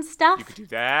bones and stuff? You could do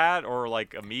that, or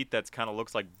like a meat that's kind of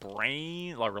looks like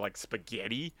brain, or like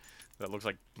spaghetti that looks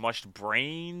like mushed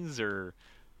brains, or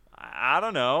I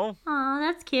don't know. Oh,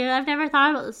 that's cute. I've never thought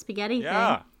about the spaghetti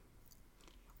thing.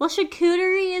 Well,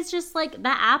 charcuterie is just like the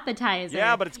appetizer.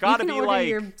 Yeah, but it's got to be like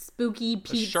your spooky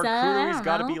pizza. Charcuterie's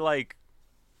got to be like,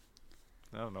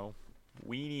 I don't know,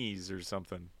 weenies or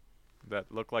something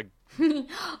that look like.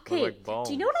 Okay. Like bones.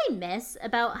 Do you know what I miss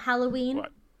about Halloween?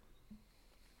 What?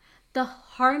 The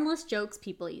harmless jokes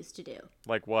people used to do.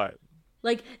 Like what?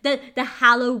 Like the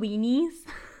Halloweenies.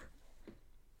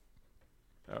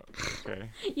 Oh, okay.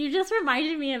 You just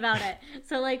reminded me about it.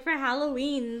 So like for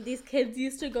Halloween, these kids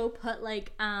used to go put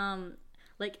like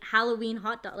Halloween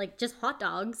just hot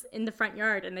dogs in the front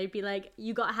yard, and they'd be like,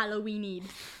 "You got Halloweenied."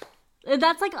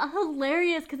 That's like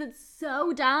hilarious because it's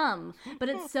so dumb, but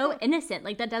it's so innocent.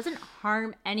 Like that doesn't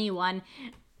harm anyone.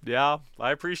 Yeah,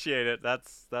 I appreciate it.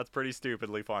 That's pretty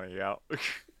stupidly funny. Yeah.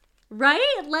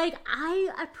 Right? Like I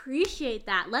appreciate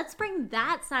that. Let's bring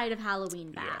that side of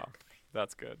Halloween back. Yeah,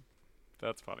 that's good.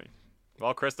 That's funny.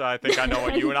 Well, Krista, I think I know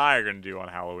what you and I are going to do on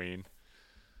Halloween.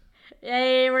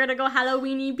 Hey, we're going to go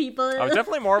Halloweeny, people. I was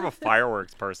definitely more of a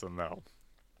fireworks person, though.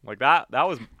 Like, that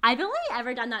was... I've only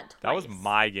ever done that twice. That was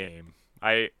my game.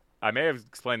 I may have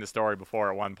explained the story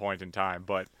before at one point in time,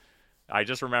 but I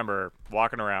just remember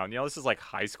walking around. This is like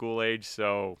high school age,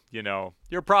 so,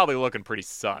 you're probably looking pretty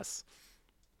sus.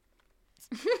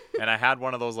 And I had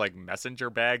one of those, like, messenger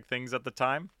bag things at the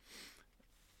time.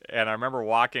 And I remember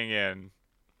walking in.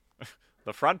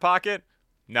 The front pocket,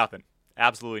 nothing.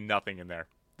 Absolutely nothing in there.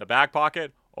 The back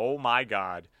pocket, oh my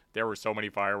God. There were so many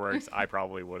fireworks, I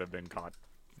probably would have been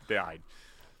died.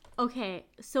 Okay,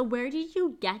 so where did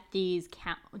you get these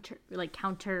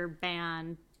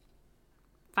counterband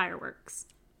fireworks?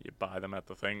 You buy them at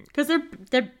the thing. Because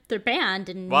they're banned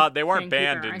in they weren't Vancouver,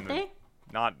 banned aren't they?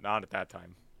 Not at that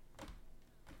time.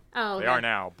 Oh, okay. They are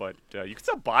now, but you can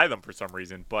still buy them for some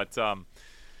reason. But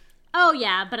oh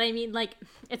yeah, but I mean, like,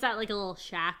 it's at like a little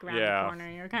shack around the corner,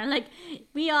 and you're kind of like,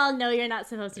 we all know you're not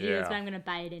supposed to do this, but I'm gonna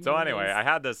buy it anyway. So anyway, I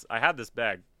had this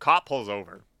bag. Cop pulls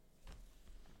over.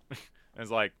 And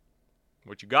it's like,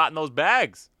 what you got in those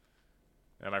bags?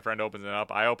 And my friend opens it up.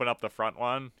 I open up the front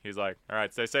one. He's like, all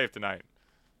right, stay safe tonight.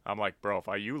 I'm like, bro,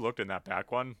 if you looked in that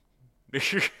back one,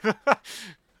 I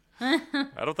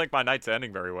don't think my night's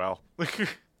ending very well.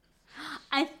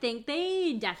 I think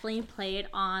they definitely played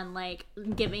on, like,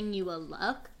 giving you a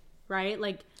look, right?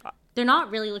 Like, they're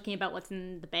not really looking about what's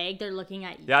in the bag. They're looking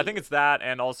at you. Yeah, I think it's that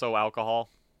and also alcohol.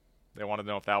 They wanted to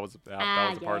know if that was a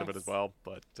part of it as well.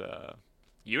 But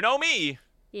you know me.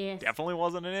 Yes. Definitely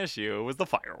wasn't an issue. It was the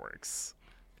fireworks.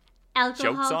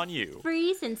 Alcohol Joke's on you.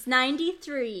 Free since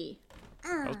 93.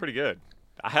 That was pretty good.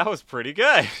 That was pretty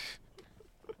good.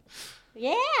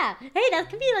 Yeah. Hey, that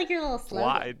could be like your little slogan.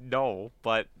 Why? No,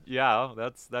 but yeah,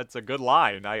 that's a good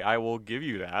line. I will give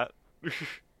you that.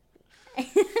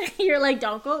 You're like,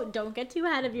 don't get too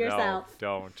ahead of yourself.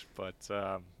 No, don't. But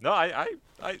no, I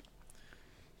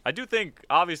do think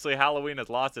obviously Halloween has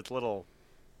lost its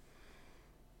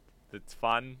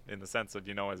fun in the sense of,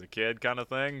 as a kid kind of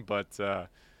thing, but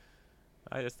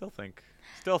I still think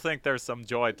there's some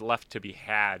joy left to be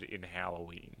had in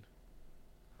Halloween.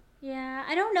 Yeah,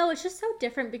 I don't know. It's just so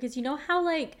different because you know how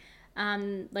like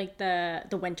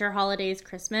the winter holidays,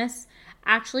 Christmas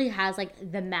actually has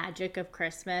like the magic of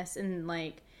Christmas, and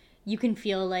like you can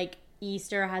feel like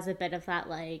Easter has a bit of that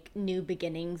like new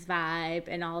beginnings vibe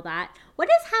and all that. What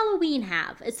does Halloween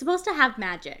have? It's supposed to have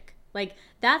magic. Like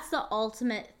that's the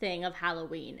ultimate thing of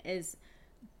Halloween is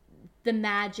the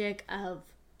magic of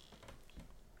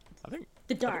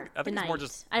the dark, I think the it's more night.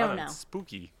 just I don't know.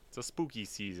 Spooky. It's a spooky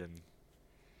season.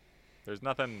 There's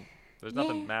nothing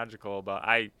magical about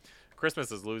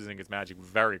Christmas is losing its magic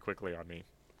very quickly on me.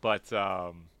 But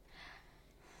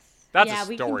that's a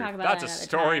story. That's a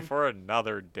story for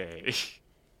another day.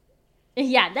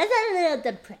 Yeah, that's a little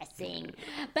depressing.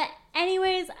 But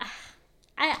anyways,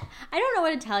 I don't know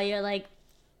what to tell you. Like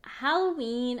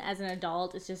Halloween as an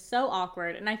adult is just so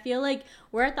awkward, and I feel like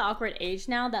we're at the awkward age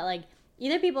now that like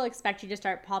either people expect you to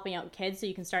start popping out kids so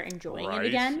you can start enjoying it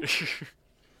again.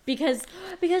 Because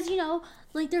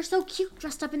like they're so cute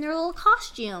dressed up in their little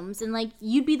costumes, and like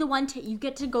you'd be the one you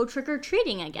get to go trick or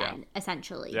treating again,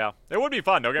 essentially. Yeah, it would be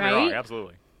fun. Don't get me wrong,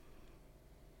 absolutely.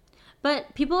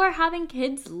 But people are having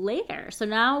kids later, so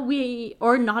now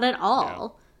or not at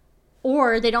all,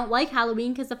 or they don't like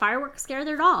Halloween because the fireworks scare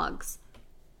their dogs.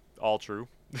 All true.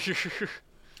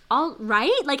 All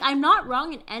right, like I'm not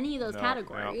wrong in any of those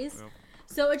categories. No.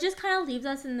 So it just kind of leaves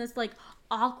us in this like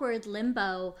awkward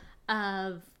limbo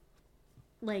of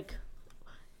like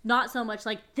not so much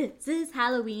like this is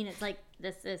Halloween, it's like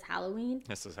this is Halloween.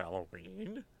 This is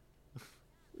Halloween.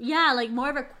 Yeah, like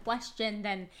more of a question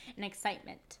than an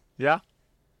excitement. Yeah.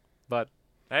 But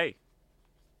hey,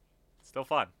 still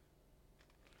fun.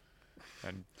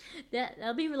 And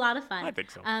that'll be a lot of fun. I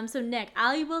think so. So Nick,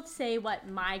 I will say what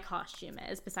my costume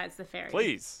is besides the fairy.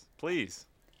 Please.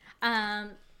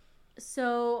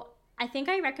 So I think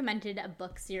I recommended a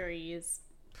book series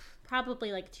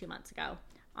probably like 2 months ago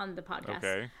on the podcast.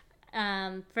 Okay.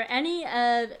 For any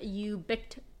of you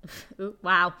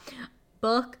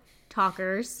book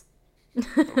talkers.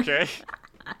 Okay.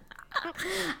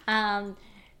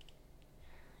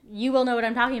 You will know what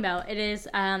I'm talking about. It is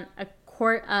A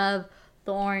Court of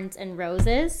Thorns and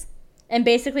Roses. And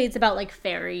basically it's about like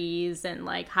fairies and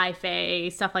like high fae,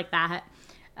 stuff like that.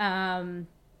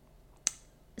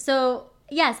 So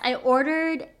yes, I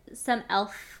ordered some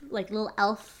little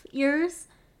elf ears,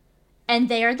 and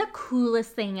they are the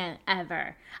coolest thing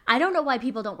ever. I don't know why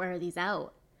people don't wear these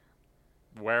out.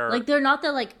 Like they're not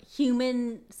the like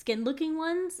human skin looking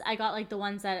ones. I got like the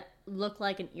ones that look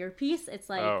like an earpiece. It's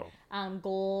like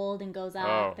gold and goes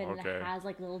up and it has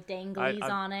like little danglies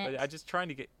on it. I'm just trying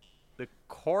to get the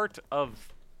Court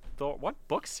of what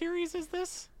book series is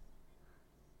this?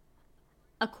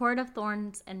 A Court of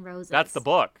Thorns and Roses. That's the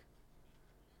book.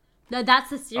 No, that's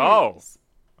the series.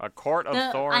 Oh, A court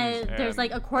of thorns. There's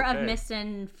like a court of mist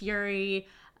and fury,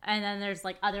 and then there's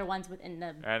like other ones within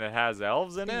the. And it has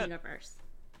elves in it. Universe.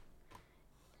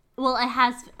 Well, it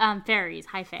has fairies,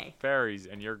 high fae. Fairies,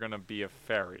 and you're gonna be a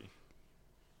fairy.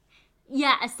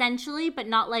 Yeah, essentially, but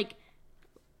not like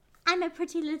I'm a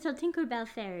pretty little Tinkerbell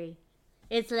fairy.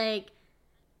 It's like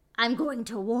I'm going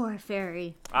to war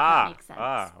fairy. If that makes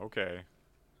sense. Okay.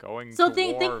 Going. So to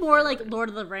think war more fairy. like Lord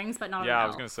of the Rings, but not. Yeah, an I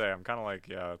was elf. gonna say I'm kind of like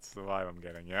that's the vibe I'm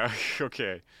getting. Yeah.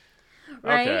 Okay.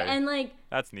 Right, okay. and like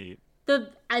that's neat.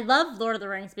 I love Lord of the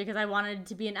Rings because I wanted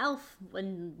to be an elf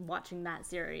when watching that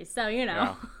series. So you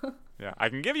know. Yeah, I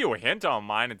can give you a hint on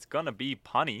mine. It's gonna be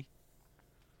punny.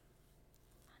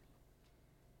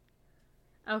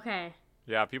 Okay.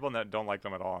 Yeah, people that don't like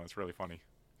them at all, and it's really funny.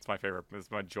 It's my favorite.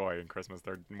 It's my joy in Christmas.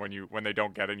 They're when they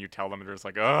don't get it, and you tell them, and they're just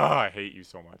like, "Oh, I hate you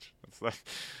so much." It's like,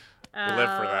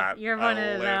 live for that. You're one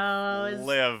of those.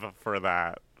 Live for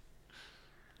that.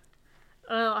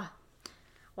 Oh,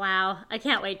 wow! I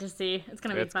can't wait to see. It's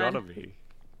gonna be fun.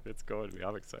 It's going to be.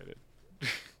 I'm excited.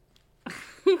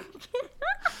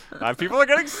 People are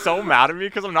getting so mad at me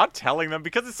because I'm not telling them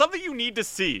because it's something you need to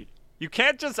see. I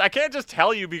can't just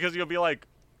tell you because you'll be like,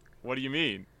 what do you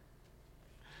mean?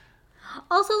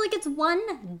 Also, like, it's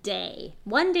one day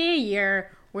a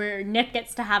year where Nick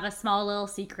gets to have a small little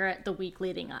secret the week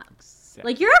leading up.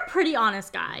 Exactly. Like, you're a pretty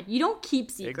honest guy. You don't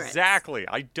keep secrets. Exactly.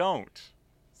 I don't.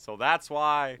 So that's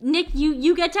why... Nick,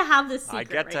 you get to have this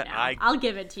secret now. I'll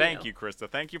give it to you. Thank you, Krista.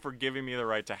 Thank you for giving me the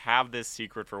right to have this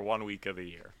secret for 1 week of the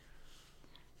year.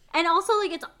 And also,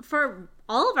 like, it's for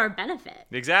all of our benefit.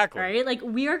 Exactly. Right? Like,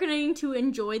 we are going to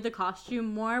enjoy the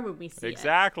costume more when we see it.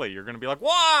 Exactly. You're going to be like,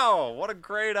 wow, what a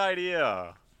great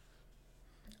idea.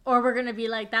 Or we're going to be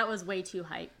like, that was way too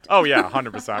hyped. Oh, yeah,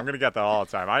 100%. I'm going to get that all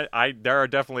the time. There are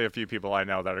definitely a few people I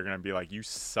know that are going to be like, you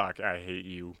suck, I hate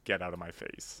you, get out of my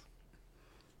face.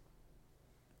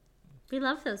 We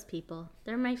love those people.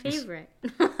 They're my favorite.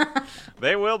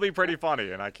 They will be pretty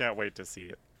funny, and I can't wait to see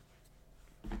it.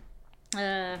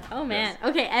 Oh man. Yes.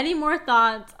 Okay, any more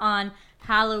thoughts on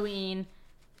Halloween?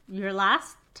 Your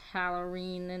last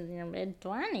Halloween in your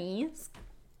mid-20s?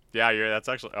 Yeah, that's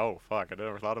actually... Oh, fuck, I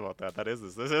never thought about that. This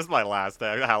is my last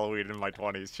Halloween in my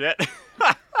 20s. Shit.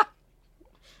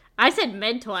 I said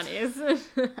mid-20s.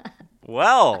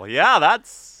 Well, yeah,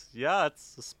 that's a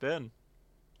spin.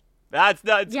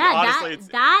 Honestly,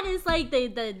 that is like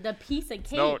the piece of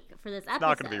cake for this episode. It's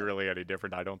not going to be really any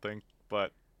different, I don't think,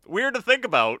 but... Weird to think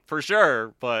about, for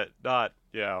sure, but not,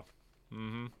 yeah.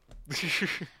 Mm-hmm.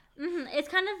 It's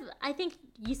kind of, I think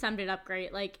you summed it up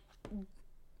great. Like,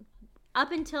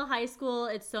 up until high school,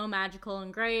 it's so magical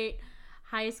and great.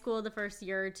 High school, the first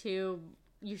year or two,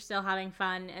 you're still having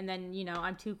fun. And then,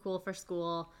 I'm too cool for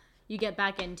school. You get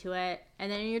back into it.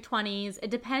 And then in your 20s,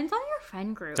 it depends on your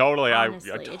friend group. Totally,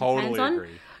 honestly. I totally agree. On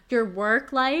your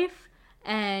work life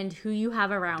and who you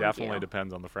have around you. Definitely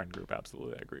depends on the friend group.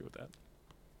 Absolutely, I agree with that.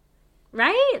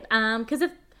 Right? Because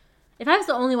if I was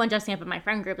the only one dressing up in my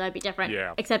friend group, that'd be different.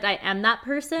 Yeah. Except I am that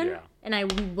person. Yeah. And I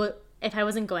would, if I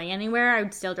wasn't going anywhere, I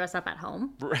would still dress up at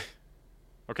home.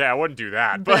 Okay, I wouldn't do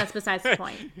that. But that's besides the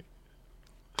point.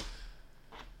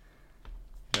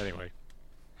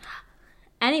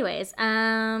 Anyways,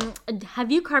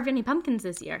 have you carved any pumpkins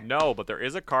this year? No, but there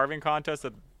is a carving contest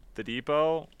at the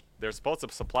depot. They're supposed to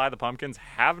supply the pumpkins.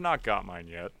 Have not got mine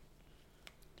yet.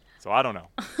 So I don't know.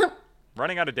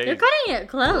 Running out of days. They're cutting it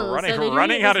close.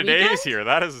 Running out of days here.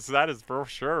 That is for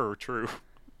sure true.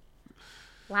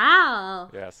 Wow.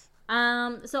 Yes.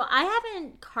 So I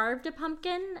haven't carved a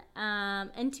pumpkin.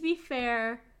 And to be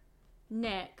fair,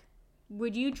 Nick,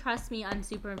 would you trust me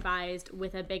unsupervised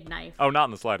with a big knife? Oh, not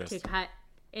in the slightest. To cut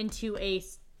into a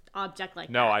object like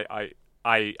that? No,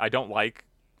 I don't like.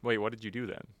 Wait, what did you do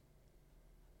then?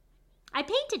 I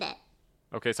painted it.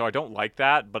 Okay, so I don't like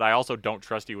that, but I also don't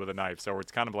trust you with a knife, so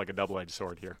it's kind of like a double-edged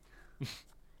sword here.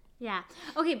 Yeah.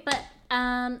 Okay, but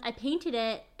I painted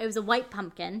it. It was a white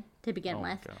pumpkin to begin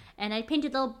with, and I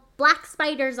painted little black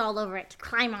spiders all over it to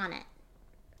climb on it.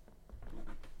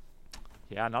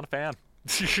 Yeah, not a fan.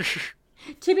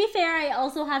 To be fair, I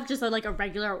also have just a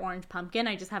regular orange pumpkin.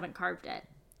 I just haven't carved it.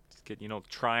 Just get,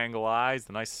 triangle eyes,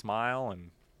 the nice smile,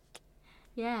 and...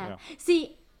 Yeah.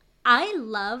 See... I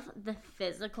love the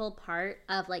physical part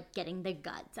of getting the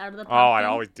guts out of the pumpkin. Oh, I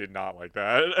always did not like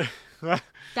that.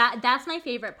 That's my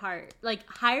favorite part.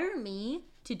 Hire me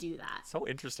to do that. So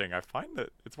interesting. I find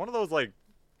that it's one of those I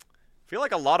feel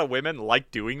like a lot of women like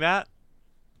doing that.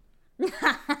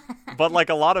 But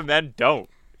a lot of men don't.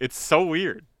 It's so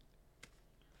weird.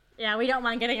 Yeah, we don't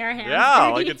mind getting our hands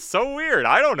dirty. dirty. It's so weird.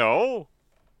 I don't know.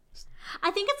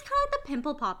 I think it's kind of like the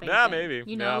pimple popping Yeah, thing. maybe.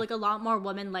 You know, like a lot more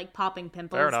women like popping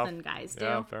pimples than guys do.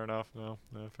 Yeah, fair enough. No,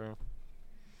 fair.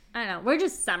 I don't know. We're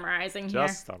just summarizing here.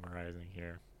 Just summarizing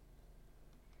here.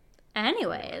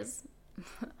 Anyways,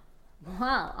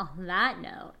 well, on that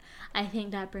note, I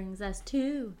think that brings us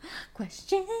to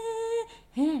questions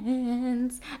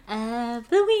of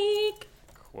the week.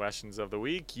 Questions of the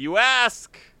week. You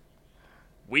ask,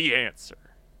 we answer.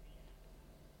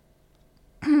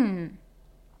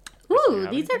 Ooh,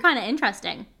 these are kind of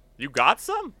interesting. You got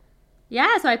some?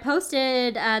 Yeah, so I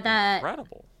posted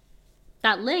Incredible.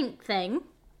 that link thing.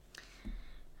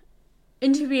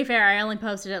 And to be fair, I only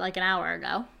posted it like an hour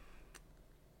ago.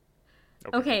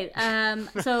 Okay,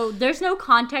 so there's no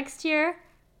context here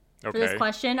for this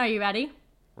question. Are you ready?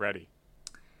 Ready.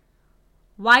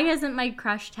 Why hasn't my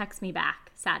crush text me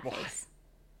back? Sad face.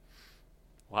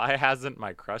 Why hasn't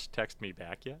my crush text me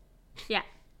back yet? Yeah.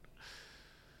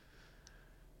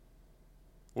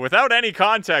 Without any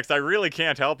context, I really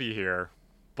can't help you here.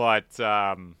 But,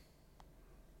 I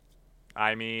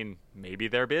mean, maybe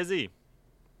they're busy.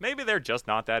 Maybe they're just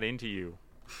not that into you.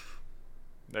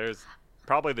 There's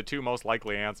probably the two most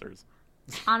likely answers.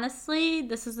 Honestly,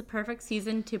 this is the perfect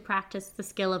season to practice the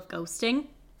skill of ghosting.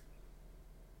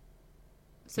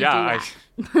 So yeah,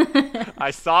 I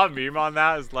saw a meme on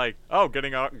that. It's like, oh,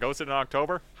 getting ghosted in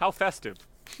October? How festive.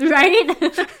 Right?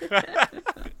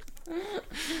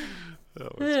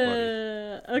 That was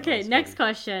funny. Okay, next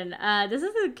question. This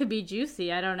could be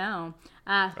juicy. I don't know.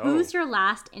 Who's your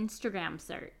last Instagram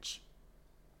search?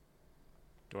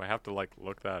 Do I have to,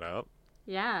 look that up?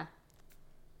 Yeah.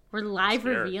 We're live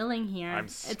revealing here. I'm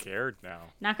scared now.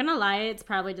 Not gonna lie, it's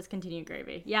probably Discontinued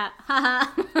Gravy. Yeah.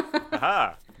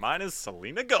 Haha. Mine is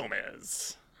Selena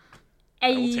Gomez.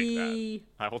 Hey.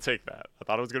 I will take that. I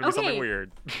thought it was gonna be something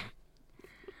weird.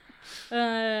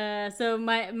 So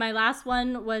my last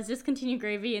one was Discontinued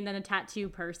Gravy and then a tattoo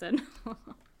person.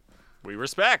 We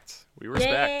respect.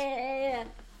 Yeah.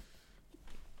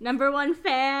 Number 1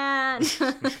 fan.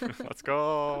 Let's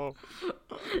go.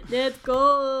 Let's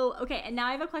go. Okay, and now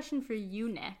I have a question for you,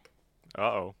 Nick.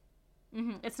 Uh-oh.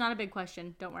 It's not a big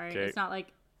question. Don't worry. Okay. It's not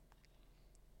it's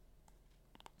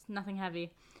nothing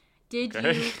heavy. Did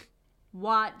you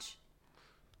watch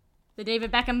the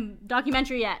David Beckham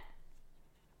documentary yet?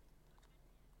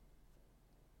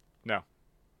 No.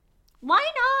 Why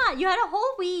not? You had a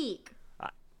whole week.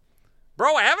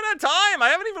 Bro, I haven't had time. I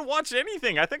haven't even watched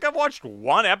anything. I think I've watched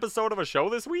one episode of a show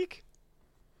this week.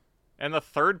 And the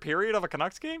third period of a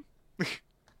Canucks game.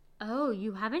 Oh,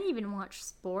 you haven't even watched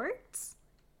sports?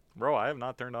 Bro, I have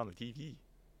not turned on the TV.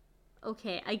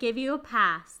 Okay, I give you a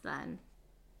pass then.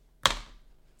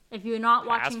 If you're not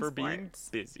watching sports. Pass for being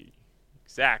busy.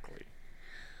 Exactly.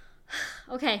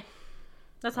 Okay.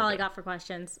 That's all I got for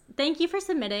questions. Thank you for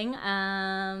submitting.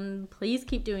 Please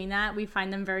keep doing that. We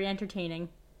find them very entertaining.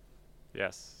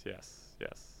 Yes.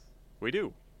 We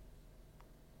do.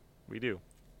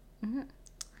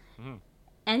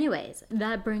 Anyways,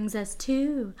 that brings us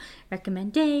to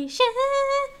recommendations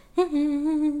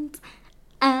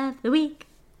of the week.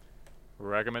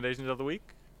 Recommendations of the week.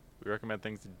 We recommend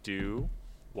things to do,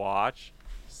 watch,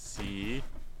 see,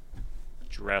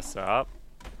 dress up,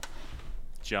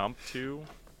 jump to.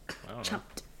 I don't know.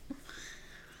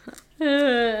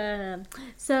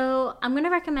 So I'm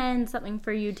gonna recommend something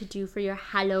for you to do for your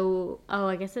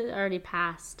I guess it already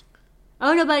passed.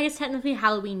 Oh no, but I guess technically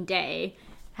Halloween Day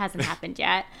hasn't happened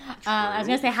yet. I was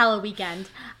gonna say Halloween weekend.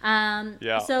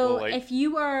 So if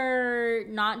you are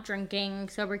not drinking,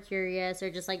 sober curious, or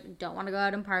just don't want to go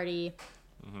out and party,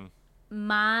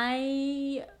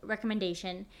 my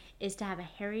recommendation is to have a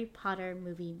Harry Potter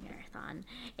movie marathon.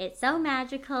 It's so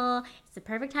magical. It's the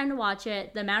perfect time to watch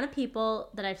it. The amount of people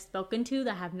that I've spoken to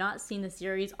that have not seen the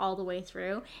series all the way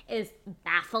through is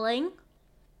baffling.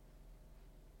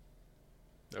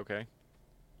 Okay.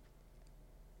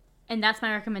 And that's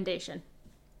my recommendation.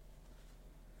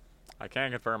 I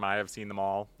can confirm I have seen them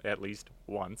all at least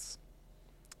once.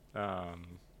 The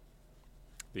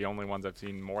only ones I've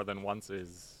seen more than once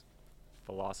is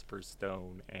Philosopher's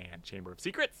Stone and Chamber of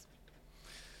Secrets.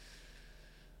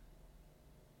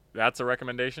 That's a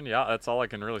recommendation. Yeah, that's all I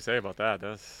can really say about that.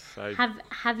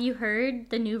 Have you heard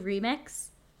the new remix?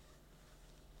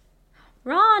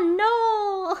 Ron,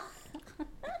 no!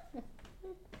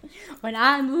 When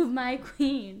I move my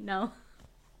queen, no.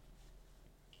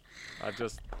 I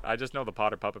just know the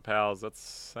Potter Puppet Pals.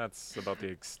 That's about the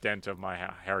extent of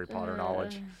my Harry Potter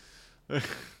knowledge.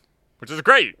 Which is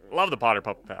great. Love the Potter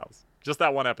Puppet Pals. Just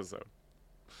that one episode.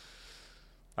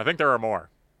 I think there are more,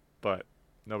 but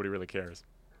nobody really cares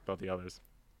about the others.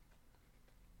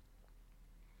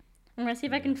 I'm gonna see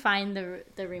if I can find the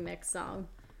remix song.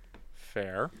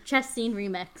 Fair. Chess scene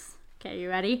remix. Okay, you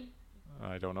ready?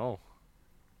 I don't know.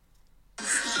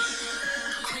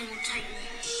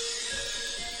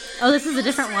 Oh, this is a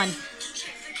different one.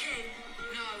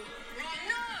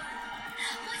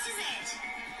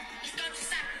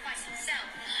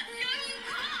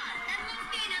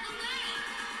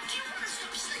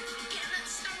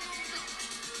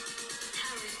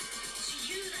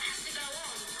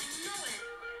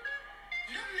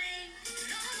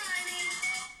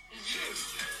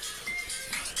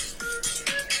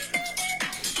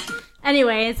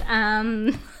 Anyways,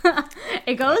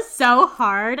 it goes so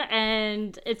hard,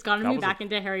 and it's gotten me back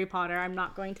into Harry Potter. I'm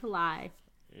not going to lie.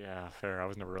 Yeah, fair. I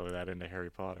was never really that into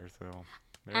Harry Potter, so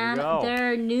there you go.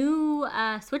 Their new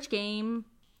Switch game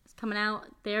is coming out.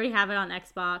 They already have it on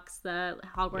Xbox, the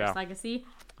Hogwarts Legacy.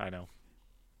 I know.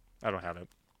 I don't have it.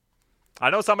 I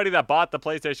know somebody that bought the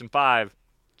PlayStation 5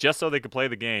 just so they could play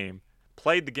the game,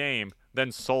 played the game,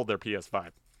 then sold their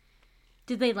PS5.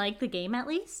 Did they like the game at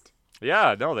least?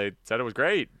 Yeah, no, they said it was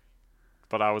great.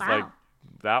 But I was like,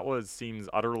 that seems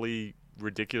utterly,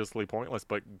 ridiculously pointless,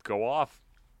 but go off.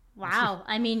 Wow.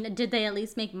 I mean, did they at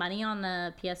least make money on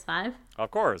the PS5? Of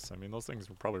course. I mean, those things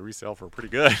will probably resell for pretty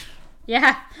good.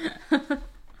 Yeah.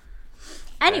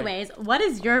 Anyways, what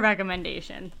is your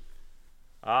recommendation?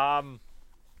 What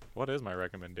is my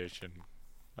recommendation?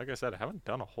 Like I said, I haven't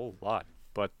done a whole lot,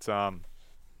 but, I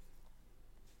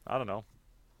don't know.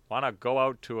 Why not go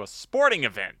out to a sporting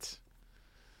event?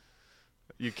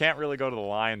 You can't really go to the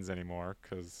Lions anymore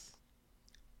because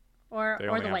or the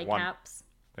Whitecaps.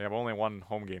 They have only one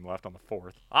home game left on the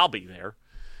 4th. I'll be there.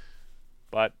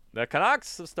 But the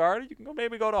Canucks have started. You can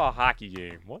maybe go to a hockey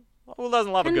game. What? Who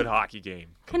doesn't love a good hockey game?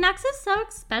 Canucks is so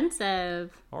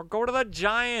expensive. Or go to the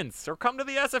Giants. Or come to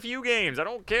the SFU games. I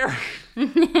don't care.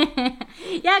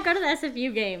 Yeah, go to the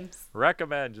SFU games.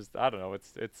 Recommend. Just I don't know.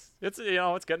 It's it's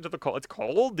getting to the cold. It's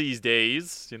cold these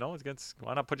days.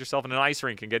 Why not put yourself in an ice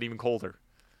rink and get even colder?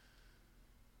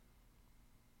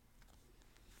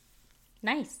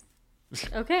 Nice.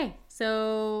 Okay,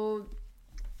 so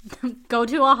go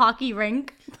to a hockey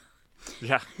rink.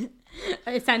 Yeah.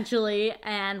 Essentially,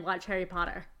 and watch Harry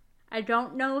Potter. I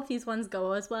don't know if these ones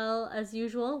go as well as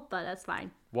usual, but that's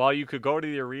fine. Well, you could go to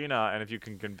the arena, and if you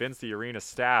can convince the arena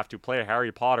staff to play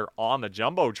Harry Potter on the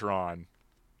Jumbotron,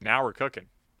 now we're cooking.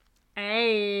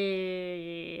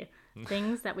 Hey,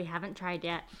 things that we haven't tried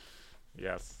yet.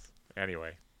 Yes.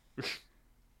 Anyway.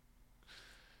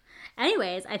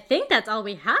 Anyways, I think that's all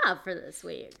we have for this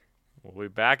week. We'll be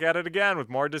back at it again with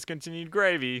more Discontinued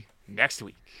Gravy next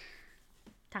week.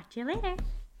 Talk to you later.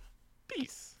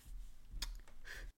 Peace.